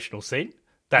an emotional scene.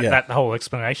 That whole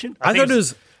explanation. I thought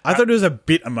it was a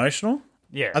bit emotional.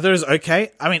 Yeah, I thought it was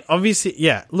okay. I mean, obviously,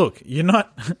 yeah. Look, you're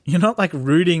not like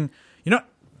rooting. You're not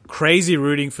crazy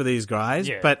rooting for these guys.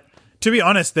 Yeah. But to be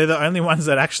honest, they're the only ones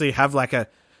that actually have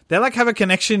have a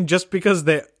connection just because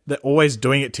they're always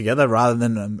doing it together rather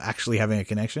than actually having a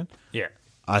connection. Yeah.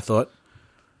 I thought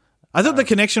the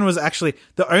connection was actually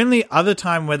the only other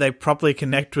time where they properly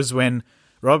connect was when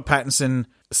Robert Pattinson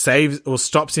saves or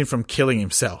stops him from killing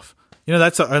himself. You know,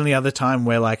 that's the only other time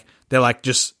where like they're like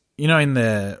just, you know, in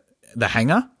the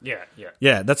hangar. Yeah.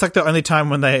 Yeah, that's like the only time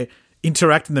when they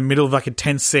interact in the middle of like a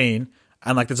tense scene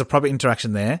and like there's a proper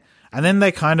interaction there. And then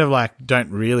they kind of like don't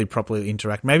really properly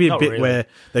interact. Maybe a bit where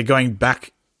they're going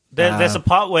back. There's a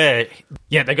part where,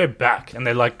 they go back and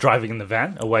they're like driving in the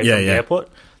van away from the airport.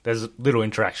 There's a little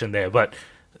interaction there, but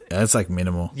it's like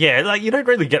minimal. Yeah, like you don't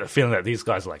really get the feeling that these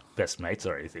guys are like best mates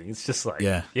or anything. It's just like,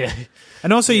 yeah.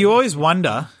 And also you always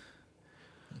wonder,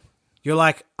 you're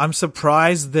like, I'm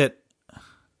surprised,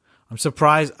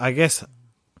 I guess,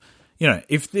 you know,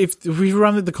 if we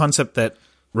run with the concept that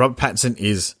Robert Pattinson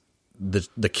is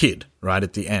the kid, right,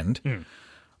 at the end,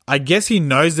 I guess he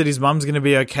knows that his mum's going to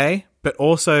be okay, but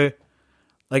also,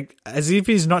 like, as if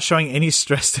he's not showing any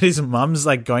stress that his mum's,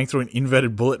 like, going through an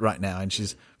inverted bullet right now and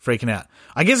she's freaking out.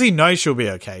 I guess he knows she'll be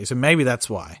okay, so maybe that's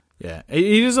why. Yeah.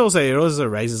 It also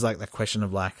raises, like, that question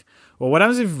of, like, well, what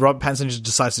happens if Rob Pattinson just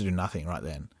decides to do nothing right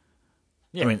then?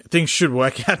 Yeah. I mean, things should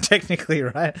work out technically,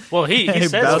 right? Well, he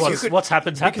says what's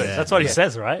happened. Yeah. That's what he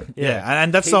says, right? Yeah.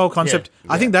 And that's the whole concept.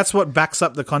 Yeah. I think that's what backs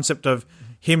up the concept of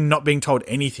him not being told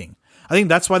anything. I think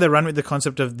that's why they run with the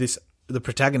concept of the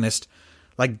protagonist,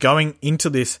 like, going into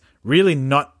this really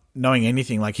not knowing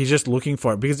anything. Like, he's just looking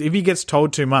for it. Because if he gets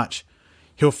told too much,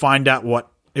 he'll find out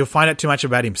too much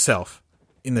about himself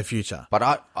in the future. But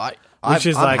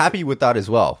I'm happy with that as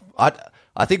well.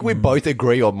 I think we both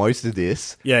agree on most of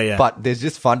this. Yeah. But there's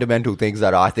just fundamental things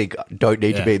that I think don't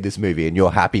need to be in this movie, and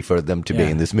you're happy for them to be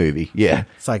in this movie. Yeah.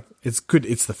 It's like, it's good.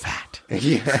 It's the fact.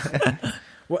 Yeah.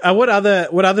 What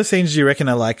other scenes do you reckon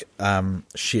are like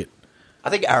shit? I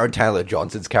think Aaron Taylor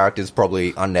Johnson's character is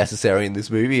probably unnecessary in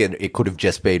this movie, and it could have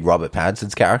just been Robert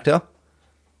Pattinson's character.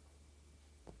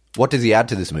 What does he add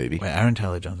to this movie? Wait, Aaron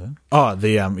Taylor Johnson. Oh,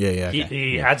 okay.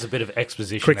 He adds a bit of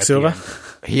exposition. Quicksilver. At the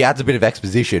end. He adds a bit of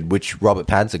exposition, which Robert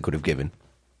Pattinson could have given.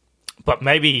 But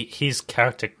maybe his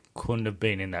character couldn't have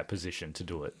been in that position to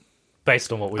do it,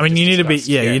 based on what we've I mean, you need discussed.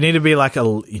 to be, you need to be like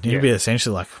to be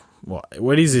essentially like,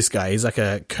 what is this guy? He's like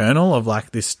a colonel of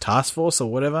like this task force or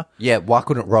whatever. Yeah, why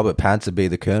couldn't Robert Pattinson be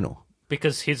the colonel?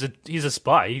 Because he's a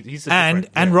spy. He's a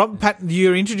and Robert Pattinson,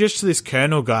 you're introduced to this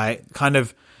colonel guy kind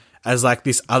of as like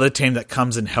this other team that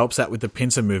comes and helps out with the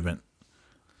pincer movement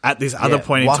at this other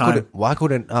point in time. Why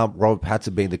couldn't Robert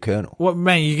Pattinson be the colonel? Well,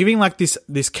 man, you're giving like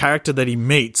this character that he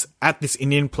meets at this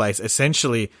Indian place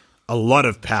essentially a lot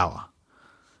of power.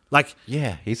 Like,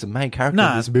 yeah, he's the main character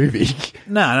in this movie.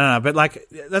 No. But like,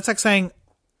 that's like saying,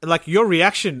 like, your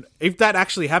reaction, if that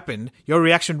actually happened, your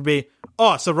reaction would be,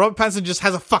 oh, so Robert Pattinson just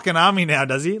has a fucking army now,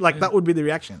 does he? Like, that would be the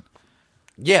reaction.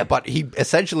 Yeah, but he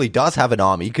essentially does have an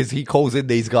army because he calls in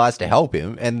these guys to help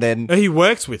him, and then he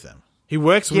works with them. He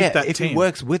works with that if team. he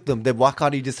works with them, then why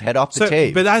can't he just head off the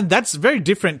team? But that's very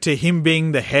different to him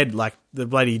being the head, like the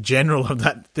bloody general of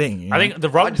that thing. You know? I think the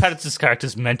Robert Pattinson's character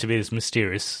is meant to be this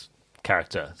mysterious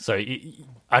character, so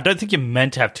I don't think you're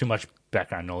meant to have too much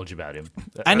background knowledge about him.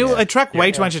 And it'll attract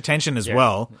way too much attention as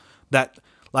well. That,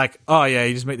 like, oh yeah,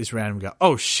 you just meet this random guy.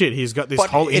 Oh shit, he's got this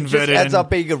whole inverted. It just ends up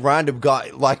being a random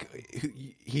guy. Like,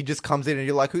 he just comes in and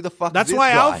you're like, who the fuck That's is this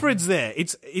why guy? Alfred's there.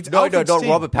 It's No, Alfred's not team.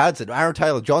 Robert Pattinson. Aaron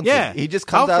Taylor Johnson. Yeah, he just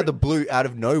comes out of the blue, out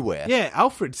of nowhere. Yeah,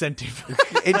 Alfred sent him.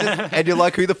 And you're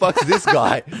like, who the fuck is this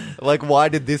guy? Like, why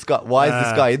is this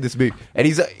guy in this movie? And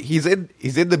he's in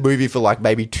the movie for like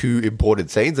maybe 2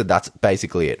 important scenes, and that's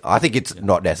basically it. I think it's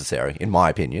not necessary, in my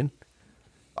opinion.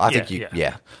 I think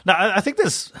No, I think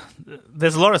there's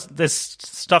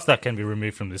stuff that can be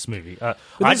removed from this movie. But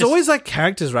there's always like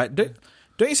characters, right?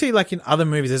 Don't you see, like in other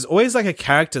movies, there's always like a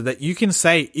character that you can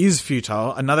say is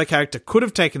futile. Another character could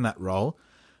have taken that role,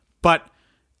 but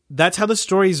that's how the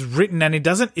story is written, and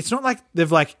it's not like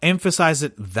they've like emphasized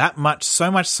it that much,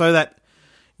 so much so that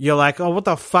you're like, oh, what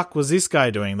the fuck was this guy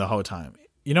doing the whole time?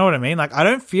 You know what I mean? Like, I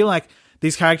don't feel like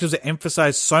these characters are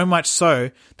emphasized so much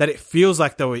so that it feels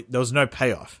like there was no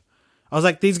payoff. I was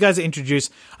like, these guys are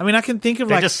introduced. I mean, I can think of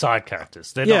they're like just side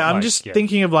characters. I'm just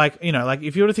thinking of like, you know, like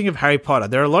if you were to think of Harry Potter,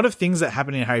 there are a lot of things that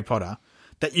happen in Harry Potter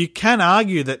that you can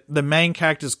argue that the main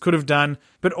characters could have done,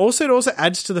 but also it also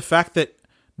adds to the fact that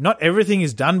not everything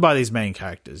is done by these main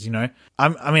characters. You know,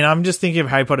 I'm just thinking of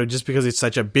Harry Potter just because it's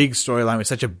such a big storyline with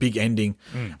such a big ending,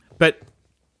 but.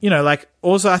 You know, like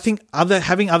also I think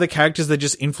having other characters that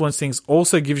just influence things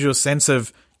also gives you a sense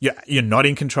of you're not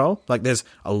in control. Like there's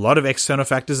a lot of external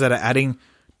factors that are adding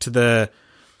to the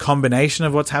combination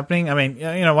of what's happening. I mean,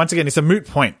 you know, once again, it's a moot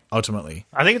point ultimately.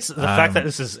 I think it's the fact that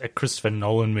this is a Christopher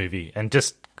Nolan movie and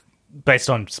just based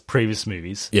on previous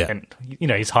movies and, you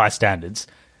know, his high standards,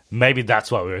 maybe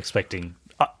that's what we were expecting.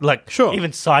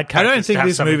 Even side characters. I don't think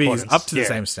this movie is up to the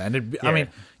same standard. I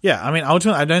mean,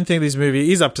 ultimately, I don't think this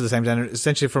movie is up to the same standard.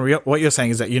 Essentially, from what you're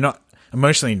saying is that you're not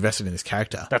emotionally invested in this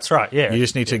character. That's right, yeah. You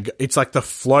just need to... It's like the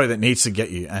flow that needs to get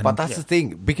you. And, but that's the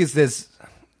thing, because there's...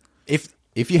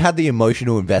 If you had the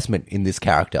emotional investment in this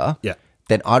character,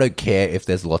 then I don't care if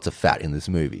there's lots of fat in this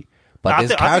movie. But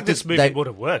I think this movie would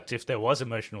have worked if there was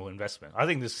emotional investment. I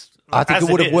think it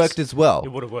would have worked as well.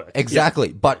 It would have worked. Exactly.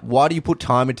 Yeah. But why do you put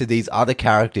time into these other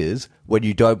characters when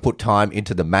you don't put time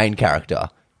into the main character?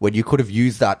 When you could have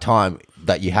used that time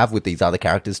that you have with these other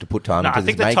characters to put time into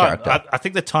this main character. I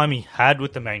think the time he had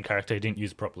with the main character, he didn't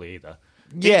use properly either.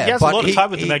 Yeah, he has a lot of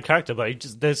time with the main character, but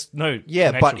there's no.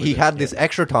 Yeah, but he had this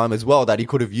extra time as well that he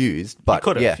could have used. But he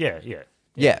could have,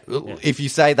 yeah. If you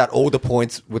say that all the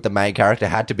points with the main character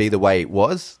had to be the way it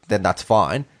was, then that's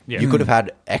fine. Yeah. You could have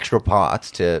had extra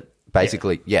parts to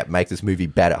basically, make this movie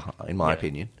better, in my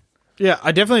opinion. Yeah,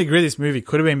 I definitely agree this movie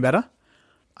could have been better.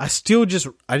 I still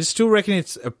reckon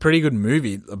it's a pretty good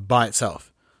movie by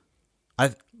itself.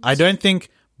 I don't think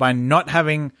by not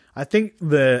having, I think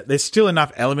there's still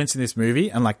enough elements in this movie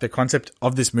and like the concept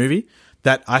of this movie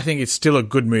that I think it's still a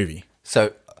good movie.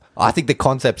 So I think the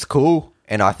concept's cool.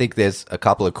 And I think there's a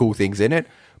couple of cool things in it,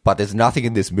 but there's nothing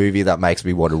in this movie that makes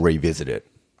me want to revisit it.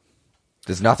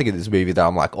 There's nothing in this movie that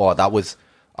I'm like, I was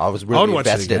really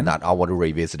invested in that. I want to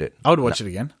revisit it. I would watch it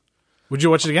again. Would you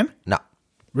watch it again? No.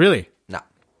 Really? No.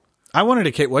 I wanted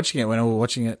to keep watching it when I was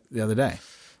watching it the other day.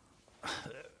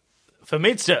 For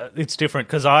me, it's different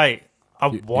because I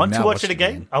want to watch it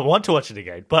again. I want to watch it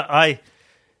again, but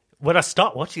when I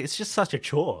start watching it, it's just such a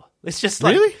chore. It's just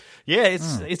like... Really? Yeah,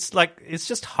 it's like it's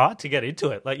just hard to get into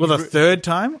it. Like, the third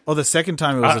time or the second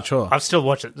time it was a chore. I've still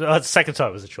watched it. The second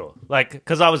time was a chore. Like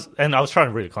because I was trying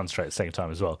to really concentrate the second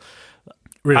time as well.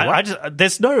 Really,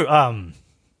 there's no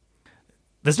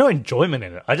there's no enjoyment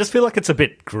in it. I just feel like it's a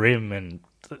bit grim, and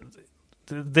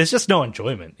there's just no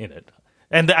enjoyment in it.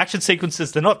 And the action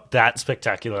sequences, they're not that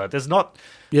spectacular. There's not...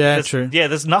 True. Yeah,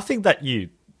 there's nothing that you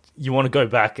want to go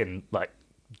back and, like,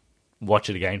 watch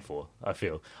it again for, I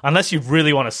feel. Unless you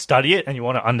really want to study it and you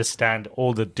want to understand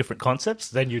all the different concepts,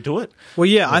 then you do it. Well,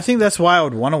 yeah, I think that's why I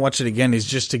would want to watch it again, is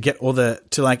just to get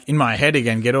in my head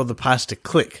again, get all the parts to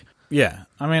click. Yeah,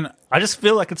 I mean... I just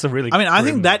feel like it's a really... I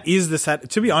think that is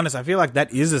to be honest, I feel like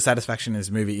that is the satisfaction in this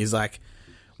movie, is like...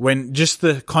 when just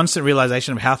the constant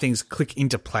realization of how things click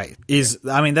into play is,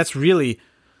 I mean, that's really,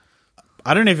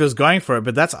 I don't know if it was going for it,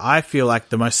 but that's, I feel like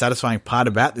the most satisfying part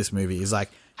about this movie is like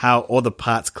how all the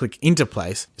parts click into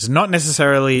place. It's not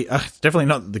necessarily, it's definitely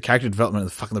not the character development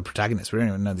of the protagonist. We don't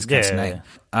even know this guy's name.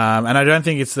 And I don't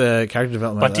think it's the character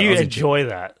development. But do you enjoy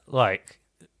that? Like,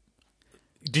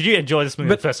 did you enjoy this movie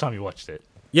the first time you watched it?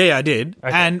 Yeah, I did.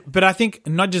 Okay. But I think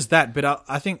not just that, but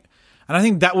I think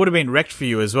that would have been wrecked for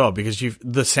you as well, because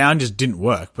the sound just didn't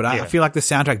work. But I feel like the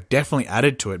soundtrack definitely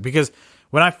added to it, because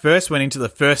when I first went into the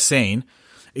first scene,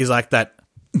 is like that,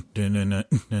 like,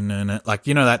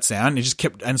 you know, that sound. It just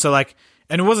kept, and so like,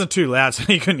 and it wasn't too loud,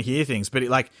 so you couldn't hear things, but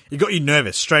it got you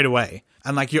nervous straight away,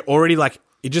 and like you're already like,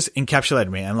 it just encapsulated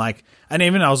me, and like, and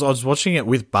even I was watching it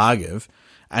with Bhargav,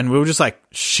 and we were just like,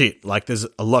 shit, like there's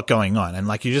a lot going on, and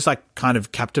like you just like kind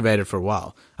of captivated for a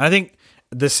while, and I think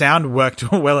the sound worked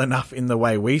well enough in the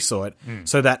way we saw it,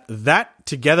 so that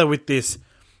together with this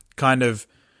kind of,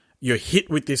 you're hit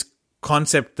with this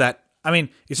concept that, I mean,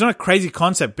 it's not a crazy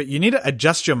concept, but you need to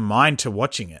adjust your mind to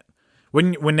watching it.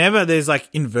 Whenever there's like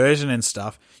inversion and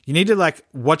stuff, you need to like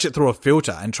watch it through a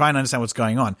filter and try and understand what's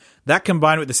going on. That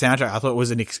combined with the soundtrack, I thought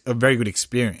was a very good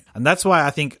experience. And that's why I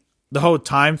think the whole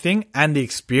time thing and the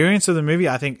experience of the movie,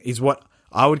 I think, is what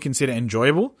I would consider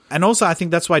enjoyable. And also, I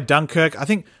think that's why Dunkirk, I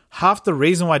think half the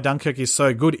reason why Dunkirk is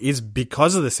so good is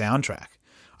because of the soundtrack.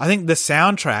 I think the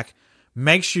soundtrack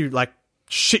makes you like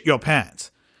shit your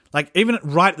pants. Like even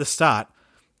right at the start,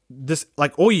 this,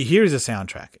 like all you hear is a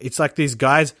soundtrack. It's like these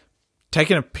guys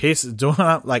taking a piss, doing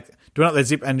up their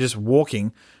zip and just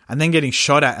walking, and then getting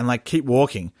shot at and like keep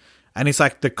walking. And it's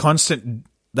like the constant,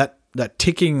 that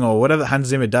ticking or whatever Hans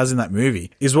Zimmer does in that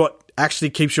movie is what actually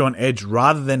keeps you on edge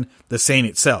rather than the scene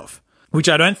itself, which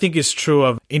I don't think is true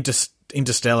of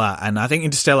Interstellar. And I think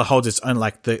Interstellar holds its own,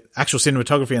 like the actual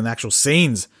cinematography and the actual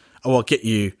scenes are what get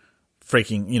you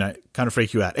freaking, you know, kind of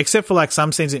freak you out. Except for like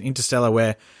some scenes in Interstellar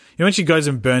where, you know, when she goes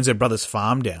and burns her brother's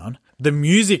farm down, the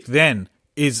music then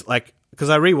is like, because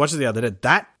I rewatched it the other day,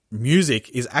 that music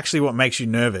is actually what makes you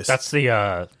nervous. That's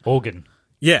the organ.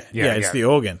 Yeah, it's the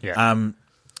organ. Yeah.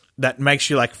 That makes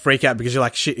you like freak out because you're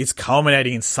like, shit, it's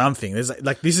culminating in something. There's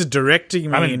like this is directing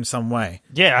me in some way.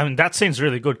 Yeah, I mean that scene's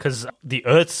really good because the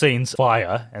Earth scene's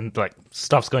fire and like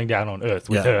stuff's going down on Earth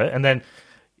with her, and then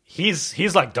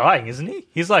he's like dying, isn't he?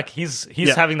 He's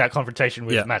having that confrontation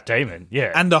with Matt Damon.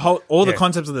 Yeah, and all the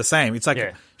concepts are the same. It's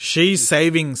like she's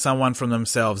saving someone from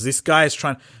themselves. This guy is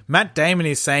trying. Matt Damon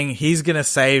is saying he's gonna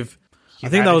save. Humanity, I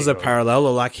think that was a parallel,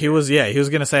 or like he was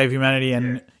gonna save humanity,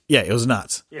 and it was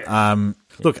nuts. Yeah.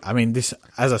 Look, I mean, this,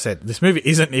 as I said, this movie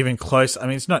isn't even close. I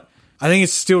mean, it's not. I think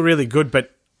it's still really good,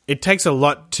 but it takes a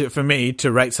lot for me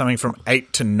to rate something from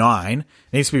 8 to 9. It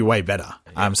needs to be way better.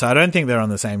 So I don't think they're on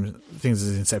the same things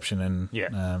as Inception and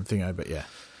Thingo, but yeah.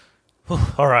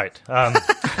 All right. How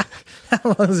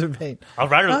long has it been? I'll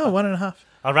rattle. 1.5.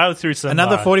 I'll rattle through some.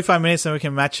 Another 45 minutes, and we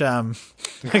can match.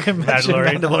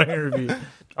 Mandalorian review.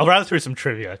 I'll rattle through some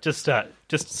trivia, just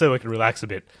so we can relax a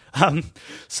bit. Can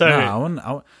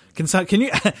you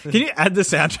add the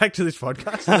soundtrack to this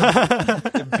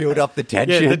podcast? Build up the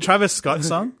tension. Yeah, the Travis Scott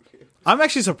song. I'm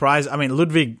actually surprised. I mean,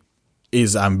 Ludwig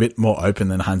is a bit more open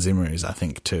than Hans Zimmer is, I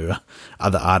think, to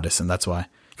other artists, and that's why.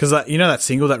 Because you know that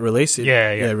single that released?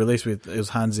 Released with, it was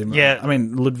Hans Zimmer. Yeah. I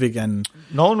mean, Ludwig and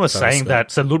Nolan was Travis saying Scott.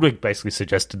 that. So Ludwig basically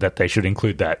suggested that they should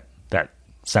include that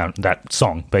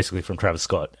song basically from Travis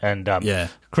Scott, and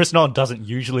Chris Nolan doesn't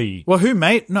usually. Well, who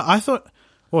made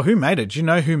it? Do you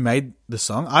know who made the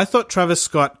song? I thought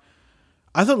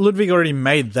Ludwig already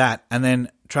made that, and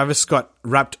then Travis Scott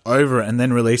rapped over it and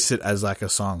then released it as like a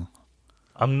song.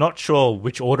 I'm not sure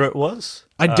which order it was.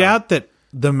 I doubt that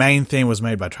the main theme was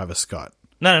made by Travis Scott.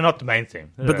 No, not the main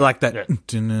theme. But like that,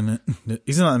 isn't that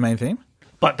the main theme?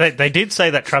 But they did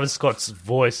say that Travis Scott's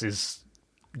voice is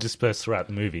dispersed throughout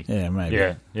the movie. Yeah,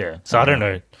 maybe. Yeah. So I don't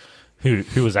know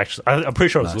who was actually. I'm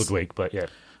pretty sure it was Ludwig, but yeah.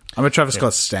 I'm a Travis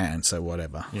Scott stan, so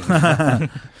whatever. Yeah.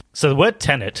 So the word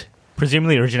tenet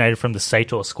presumably originated from the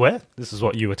Sator square. This is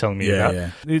what you were telling me about.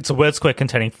 Yeah. It's a word square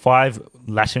containing 5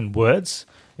 Latin words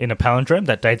in a palindrome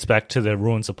that dates back to the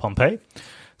ruins of Pompeii.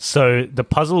 So the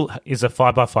puzzle is a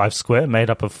 5x5 square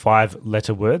made up of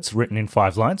 5-letter words written in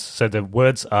 5 lines. So the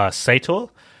words are Sator,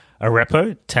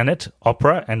 Arepo, Tenet,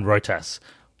 Opera, and Rotas.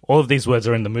 All of these words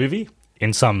are in the movie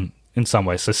in some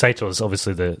way. So Sator is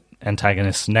obviously the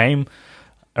antagonist's name.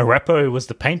 Arepo was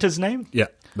the painter's name. Yeah,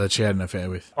 that she had an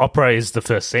affair with. Opera is the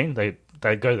first scene. They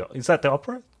go there. Is that the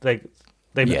opera?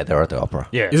 Yeah, they're at the opera.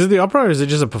 Yeah. Is it the opera or is it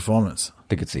just a performance? I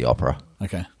think it's the opera.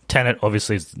 Okay. Tenet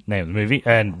obviously is the name of the movie,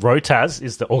 and Rotaz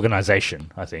is the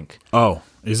organization, I think. Oh,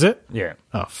 is it? Yeah.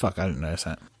 Oh, fuck, I didn't notice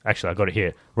that. Actually, I got it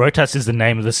here. Rotas is the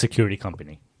name of the security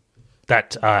company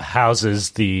that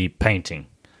houses the painting,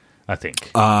 I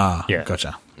think. Ah, Yeah.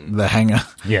 gotcha. The hangar.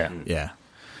 Yeah. Yeah.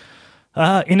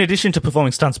 In addition to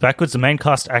performing stunts backwards, the main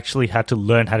cast actually had to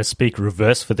learn how to speak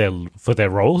reverse for their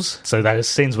roles. So that is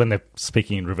scenes when they're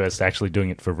speaking in reverse, they're actually doing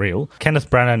it for real. Kenneth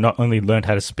Branagh not only learned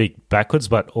how to speak backwards,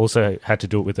 but also had to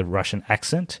do it with a Russian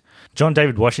accent. John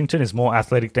David Washington is more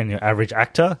athletic than your average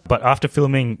actor, but after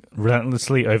filming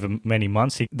relentlessly over many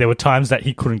months, there were times that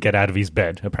he couldn't get out of his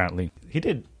bed, apparently. He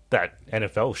did that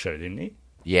NFL show, didn't he?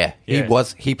 Yeah, Yeah.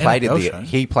 He played in NFL the show?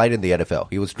 he played in the NFL.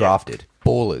 He was drafted.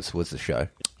 Ballers was the show.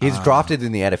 He was drafted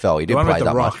in the NFL. He didn't one with play The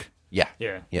that Rock? much. Yeah,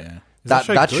 Yeah. yeah. Is that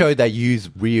That show show good? they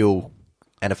use real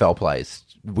NFL players,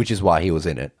 which is why he was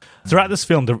in it. Throughout this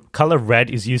film, the color red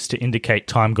is used to indicate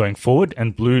time going forward,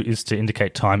 and blue is to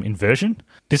indicate time inversion.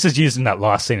 This is used in that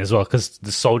last scene as well, because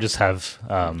the soldiers have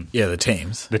Yeah, the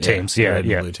teams. the teams. Yeah, red and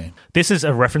yeah. blue team. This is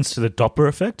a reference to the Doppler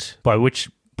effect, by which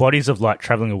bodies of light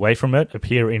traveling away from Earth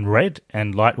appear in red,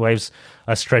 and light waves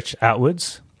are stretched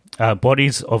outwards.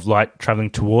 Bodies of light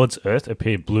traveling towards Earth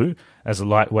appear blue as the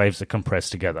light waves are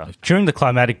compressed together. During the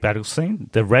climatic battle scene,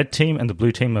 the red team and the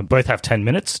blue team both have 10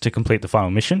 minutes to complete the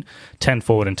final mission, 10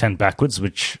 forward and 10 backwards,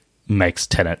 which makes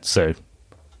Tenet. So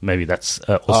maybe that's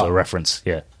also a reference.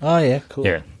 Yeah. Oh, yeah, cool.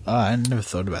 Yeah. Oh, I never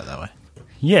thought about it that way.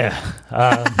 Yeah.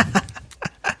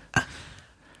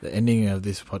 The ending of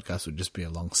this podcast would just be a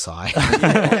long sigh.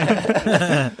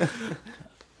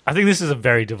 I think this is a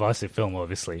very divisive film,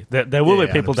 obviously. There will Yeah,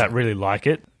 be people 100%. that really like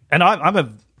it. And I'm a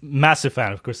massive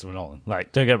fan of Christopher Nolan.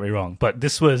 Like, don't get me wrong. But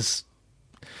this was...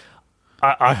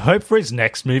 I hope for his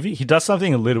next movie, he does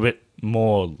something a little bit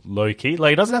more low-key. Like,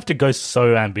 he doesn't have to go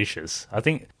so ambitious. I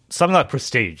think something like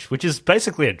Prestige, which is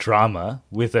basically a drama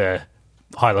with a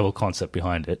high-level concept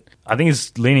behind it. I think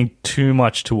he's leaning too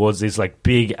much towards these, like,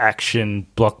 big action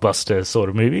blockbuster sort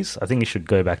of movies. I think he should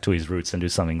go back to his roots and do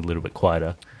something a little bit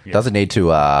quieter. Yeah. Doesn't need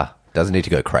to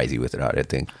go crazy with it. I don't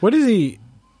think. What is he...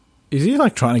 Is he,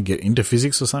 like, trying to get into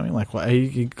physics or something? Like, what,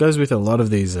 he goes with a lot of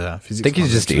these physics... I think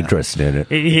he's just concepts now. interested in it.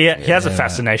 He has a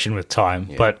fascination with time,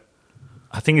 but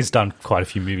I think he's done quite a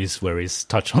few movies where he's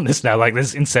touched on this now. Like,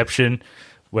 there's Inception,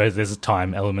 where there's a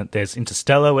time element. There's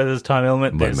Interstellar, where there's a time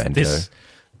element. There's Memento.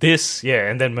 this,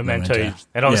 and then Memento. Memento.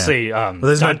 And obviously, Yeah. Well,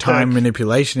 there's no Dunkirk, time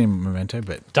manipulation in Memento,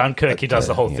 but... Dunkirk, he does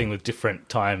the whole yeah. thing with different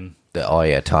time.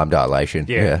 Time dilation.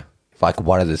 Yeah. Yeah. Like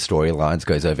one of the storylines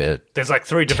goes over. There's like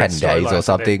 3 different 10 days or storylines with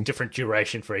something. a different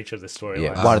duration for each of the storylines.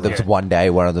 Yeah. One of them's 1 day,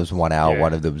 one of them's 1 hour, Yeah.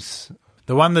 one of them's.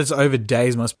 The one that's over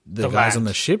days must... The guys land. on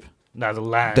the ship? No, the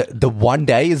land. The 1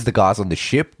 day is the guys on the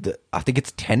ship. I think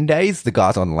it's 10 days, the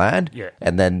guys on land. Yeah.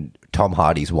 And then Tom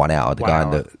Hardy's 1 hour, the 1 guy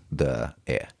hour. in the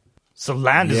air. So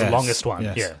land is the Yes, longest one.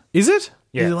 yes. Yeah. Is it?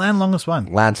 Yeah. Is the land longest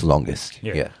one? Land's longest.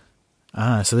 Yeah. Yeah.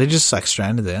 Ah, so they're just like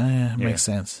stranded there. Yeah, makes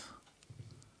sense.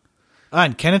 Ah,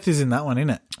 and Kenneth is in that one, isn't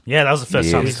it? Yeah, that was the first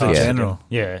He time he is, cast yeah. him. General.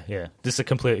 Yeah, yeah. This is a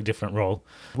completely different role.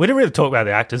 We didn't really talk about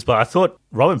the actors, but I thought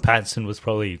Robin Pattinson was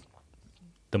probably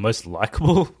the most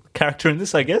likable character in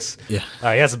this, I guess. Yeah.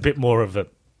 He has a bit more of a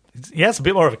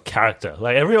character.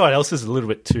 Like, everyone else is a little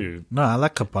bit too... No, I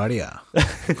like Capadia.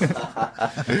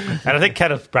 And I think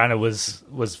Kenneth Branagh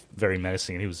was very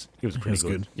menacing, and he was pretty was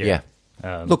good. good. Yeah.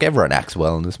 Look, everyone acts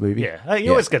well in this movie. Yeah. He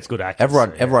always gets good actors. Everyone,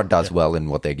 so, yeah. everyone does well in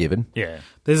what they're given. Yeah.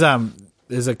 There's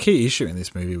a key issue in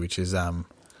this movie, which is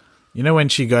you know when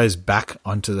she goes back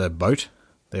onto the boat,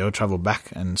 they all travel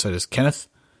back, and so does Kenneth.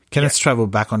 Kenneth's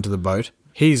traveled back onto the boat.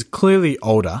 He's clearly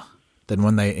older than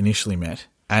when they initially met,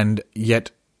 and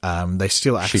yet they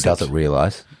still accept. She doesn't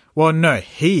realise. Well, no,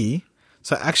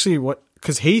 so actually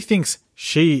because he thinks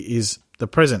she is the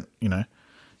present, you know,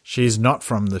 she's not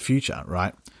from the future,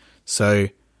 right? So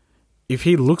if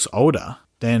he looks older,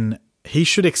 then he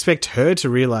should expect her to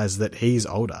realize that he's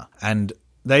older. And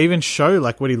they even show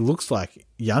like what he looks like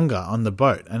younger on the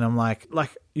boat. And I'm like,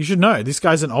 you should know this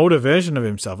guy's an older version of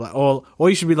himself. Like, or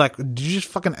you should be like, did you just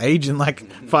fucking age in like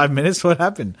 5 minutes? What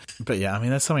happened? But yeah, I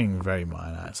mean, that's something very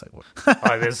minor. It's like, what?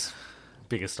 Oh, there's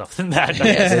bigger stuff than that.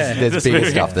 There's bigger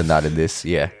stuff than that in this.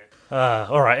 Yeah.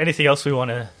 All right. Anything else we want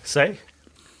to say?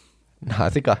 No, I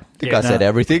think I said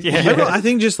everything. Yeah. I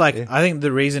think I think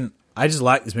the reason I just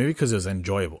like this movie because it was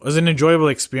enjoyable. It was an enjoyable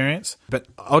experience, but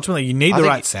ultimately you need the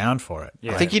right sound for it.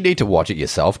 I think you need to watch it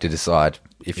yourself to decide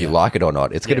if you like it or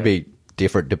not. It's going to be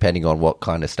different depending on what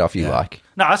kind of stuff you like.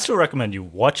 No, I still recommend you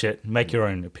watch it, make your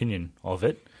own opinion of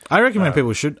it. I recommend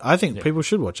people should. I think people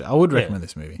should watch it. I would recommend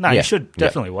this movie. No, you should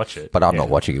definitely watch it. But I'm not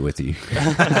watching it with you.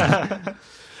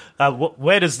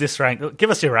 Where does this rank? Give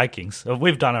us your rankings.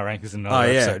 We've done our rankings in another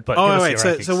episode.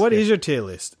 But so what is your tier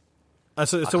list?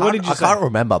 So what did you say? I can't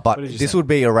remember, but this would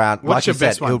be around. What's like your you said,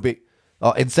 best one? It'll be.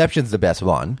 Oh, Inception's the best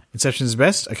one. Inception's the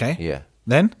best. Okay. Yeah.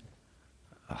 Then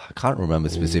I can't remember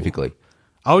specifically.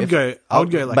 I would go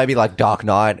like maybe like Dark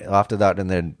Knight after that, and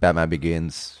then Batman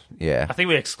Begins. Yeah. I think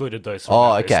we excluded those. From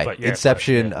Oh, that okay. list, but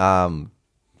Inception,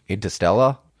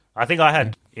 Interstellar. I think I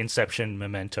had Inception,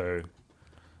 Memento.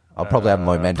 I'll probably have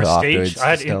Memento Prestige.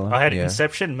 after I had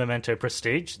Inception, Memento,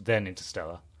 Prestige, then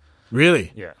Interstellar.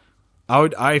 Really? Yeah. I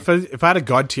would. If I had a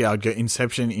God tier, I'd go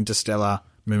Inception, Interstellar,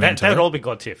 Memento. That would all be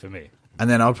God tier for me. And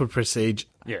then I'll put Prestige.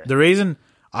 Yeah. The reason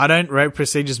I don't rate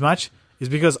Prestige as much is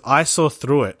because I saw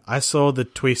through it. I saw the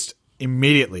twist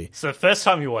immediately. So the first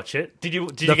time you watch it, did you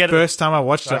get the first time I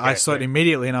watched it, I saw it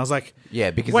immediately, and I was like, yeah,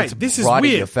 because wait, it's this is right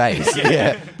weird. in your face.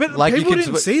 Yeah. But like people you can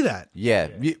didn't see that. Yeah,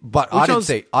 but I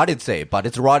didn't see it, but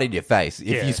it's right in your face.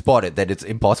 If you spot it, then it's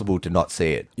impossible to not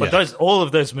see it. But all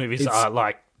of those movies are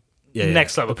like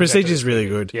next level. The Prestige is really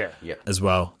good Yeah. as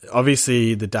well.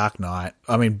 Obviously, The Dark Knight.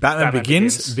 I mean, Batman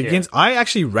Begins. I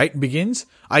actually rate Begins.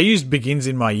 I used Begins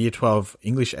in my Year 12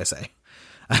 English essay.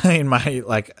 In my,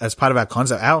 as part of our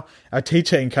concept. Our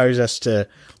teacher encouraged us to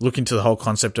look into the whole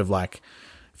concept of,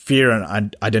 fear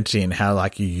and identity and how,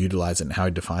 you utilize it and how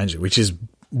it defines you, which is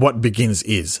what Begins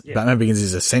is. Yeah. Batman Begins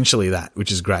is essentially that,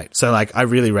 which is great. So, I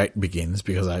really rate Begins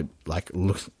because I,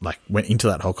 went into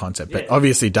that whole concept. But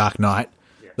obviously, Dark Knight,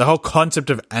 the whole concept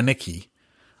of anarchy.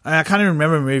 I can't even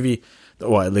remember a movie,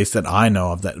 or at least that I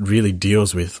know of, that really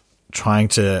deals with trying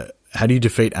to, how do you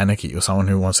defeat anarchy or someone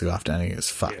who wants to go after anarchy is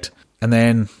fucked. And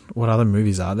then, what other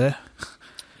movies are there?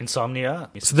 Insomnia.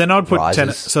 So then I'd put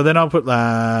Tenet. So then I'll put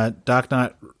Dark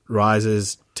Knight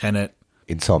Rises, Tenet,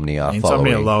 Insomnia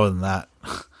lower than that.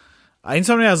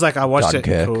 Insomnia was I watched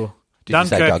Dunkirk. it. Cool. Did you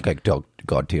say Dunkirk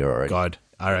God tier already? God,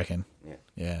 I reckon.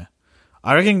 Yeah.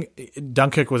 I reckon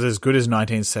Dunkirk was as good as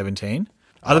 1917.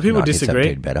 Other people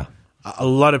disagree. Better. A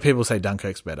lot of people say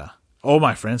Dunkirk's better. All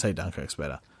my friends say Dunkirk's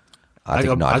better. I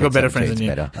got better friends than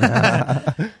you.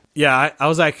 Better. Yeah, I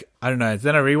was I don't know.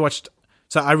 Then I rewatched.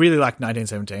 So I really liked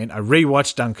 1917. I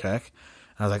rewatched Dunkirk.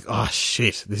 And I was oh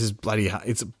shit, this is bloody hard.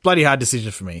 It's a bloody hard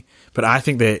decision for me. But I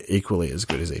think they're equally as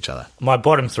good as each other. My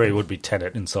bottom three would be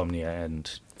Tenet, Insomnia,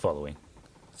 and Following.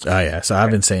 Oh yeah, so I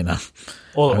haven't seen them.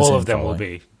 All of them will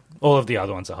be. All of the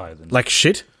other ones are higher than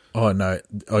shit. Oh no!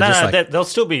 They'll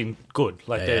still be good.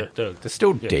 They're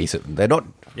still decent. They're not.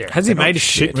 Yeah. Has he made a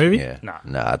shit movie? Yeah.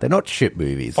 Nah, they're not shit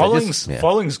movies.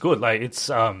 Following's good. It's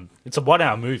a 1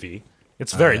 hour movie.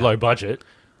 It's very low budget,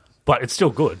 but it's still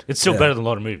good. It's still better than a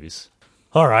lot of movies.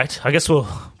 All right, I guess we'll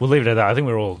leave it at that. I think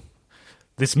we're all.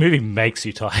 This movie makes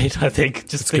you tired. I think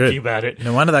just thinking about it.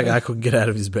 No wonder that guy couldn't get out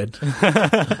of his bed.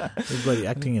 He's bloody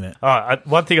acting in it.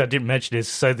 One thing I didn't mention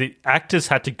is the actors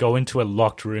had to go into a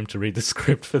locked room to read the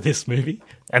script for this movie,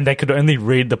 and they could only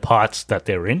read the parts that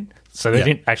they're in, so they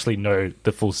didn't actually know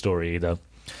the full story either.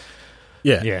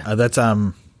 Yeah.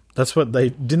 That's what they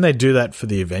didn't. They do that for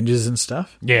the Avengers and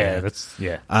stuff. Yeah.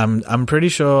 I'm pretty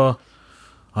sure.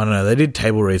 I don't know. They did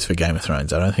table reads for Game of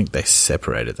Thrones. I don't think they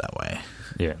separated that way.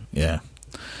 Yeah.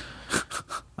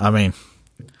 I mean,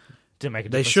 didn't make a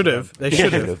they should have. They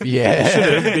should have.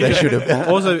 Yeah, they should have.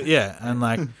 Also,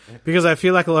 and because I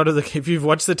feel like a lot of if you've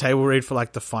watched the table read for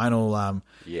the final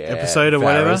episode or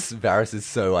whatever, Varys is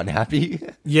so unhappy.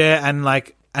 Yeah,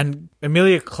 and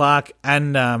Emilia Clarke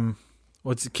and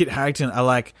Kit Harington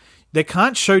are they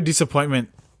can't show disappointment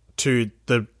to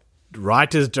the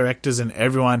writers, directors, and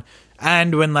everyone.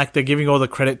 And when they're giving all the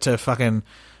credit to fucking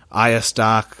Arya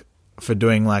Stark for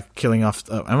doing killing off.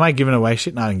 Am I giving away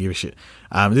shit? No, I don't give a shit.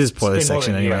 This is spoiler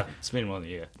section anyway. It's been more than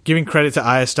a year. Giving credit to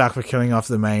Arya Stark for killing off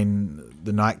the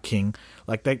Night King.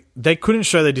 They couldn't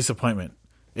show their disappointment,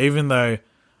 even though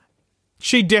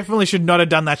she definitely should not have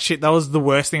done that shit. That was the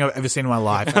worst thing I've ever seen in my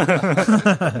life.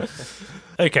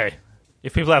 Okay,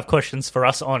 if people have questions for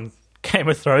us on Game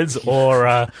of Thrones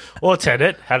or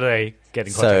Tenet, how do they get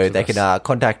in contact so with they us? can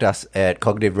contact us at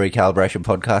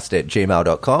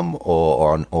cognitiverecalibrationpodcast@gmail.com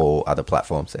or on all other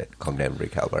platforms at Cognitive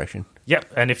Recalibration. Yep,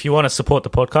 and if you want to support the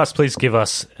podcast, please give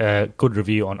us a good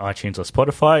review on iTunes or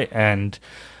Spotify, and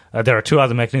There are two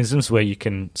other mechanisms where you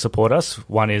can support us.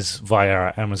 One is via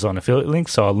our Amazon affiliate link.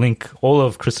 So I'll link all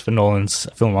of Christopher Nolan's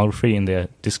filmography in the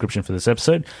description for this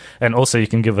episode. And also you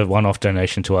can give a one-off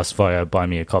donation to us via Buy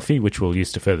Me a Coffee, which we'll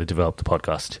use to further develop the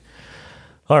podcast.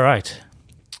 All right.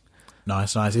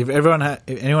 Nice. If anyone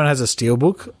has a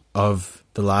steelbook of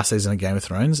the last season of Game of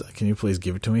Thrones, can you please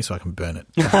give it to me so I can burn it?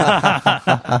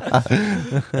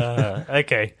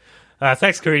 Okay.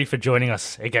 Thanks, Karidi, for joining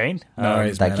us again. No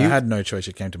worries, thank man. you. I had no choice.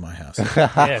 You came to my house.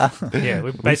 Yeah.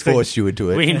 We forced you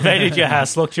into it. We invaded your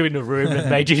house, locked you in a room, and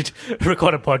made you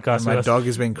record a podcast My with dog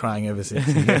has been crying ever since.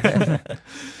 us.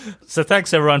 So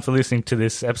thanks, everyone, for listening to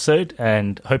this episode,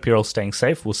 and hope you're all staying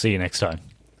safe. We'll see you next time.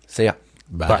 See ya.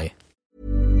 Bye.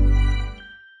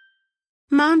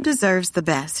 Mom deserves the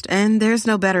best, and there's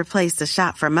no better place to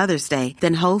shop for Mother's Day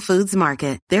than Whole Foods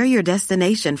Market. They're your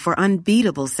destination for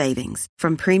unbeatable savings,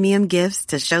 from premium gifts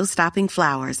to show-stopping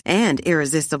flowers and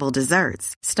irresistible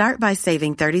desserts. Start by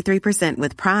saving 33%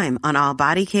 with Prime on all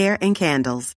body care and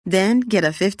candles. Then get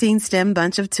a 15-stem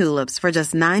bunch of tulips for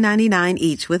just $9.99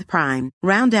 each with Prime.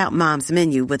 Round out Mom's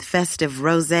menu with festive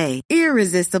rosé,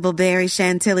 irresistible berry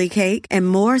chantilly cake, and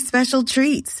more special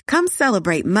treats. Come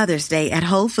celebrate Mother's Day at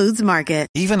Whole Foods Market.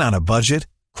 Even on a budget,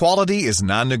 quality is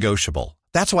non-negotiable.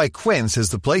 That's why Quince is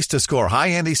the place to score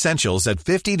high-end essentials at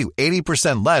 50 to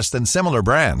 80% less than similar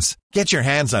brands. Get your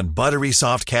hands on buttery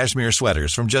soft cashmere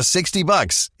sweaters from just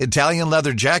 $60, Italian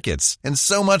leather jackets, and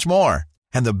so much more.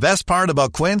 And the best part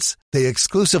about Quince, they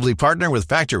exclusively partner with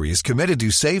factories committed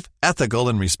to safe, ethical,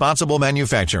 and responsible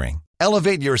manufacturing.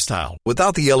 Elevate your style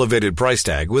without the elevated price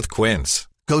tag with Quince.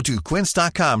 Go to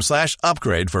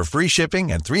quince.com/upgrade for free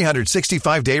shipping and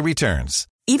 365-day returns.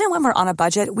 Even when we're on a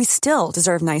budget, we still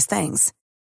deserve nice things.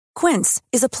 Quince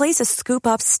is a place to scoop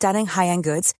up stunning high-end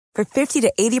goods for 50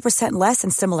 to 80% less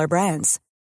than similar brands.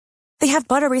 They have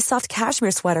buttery soft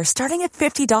cashmere sweaters starting at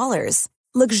 $50,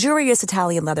 luxurious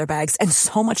Italian leather bags, and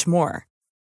so much more.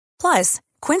 Plus,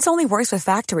 Quince only works with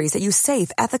factories that use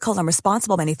safe, ethical, and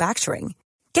responsible manufacturing.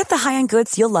 Get the high-end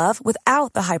goods you'll love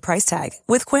without the high price tag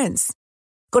with Quince.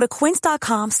 Go to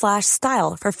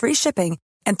quince.com/style for free shipping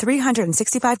and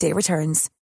 365-day returns.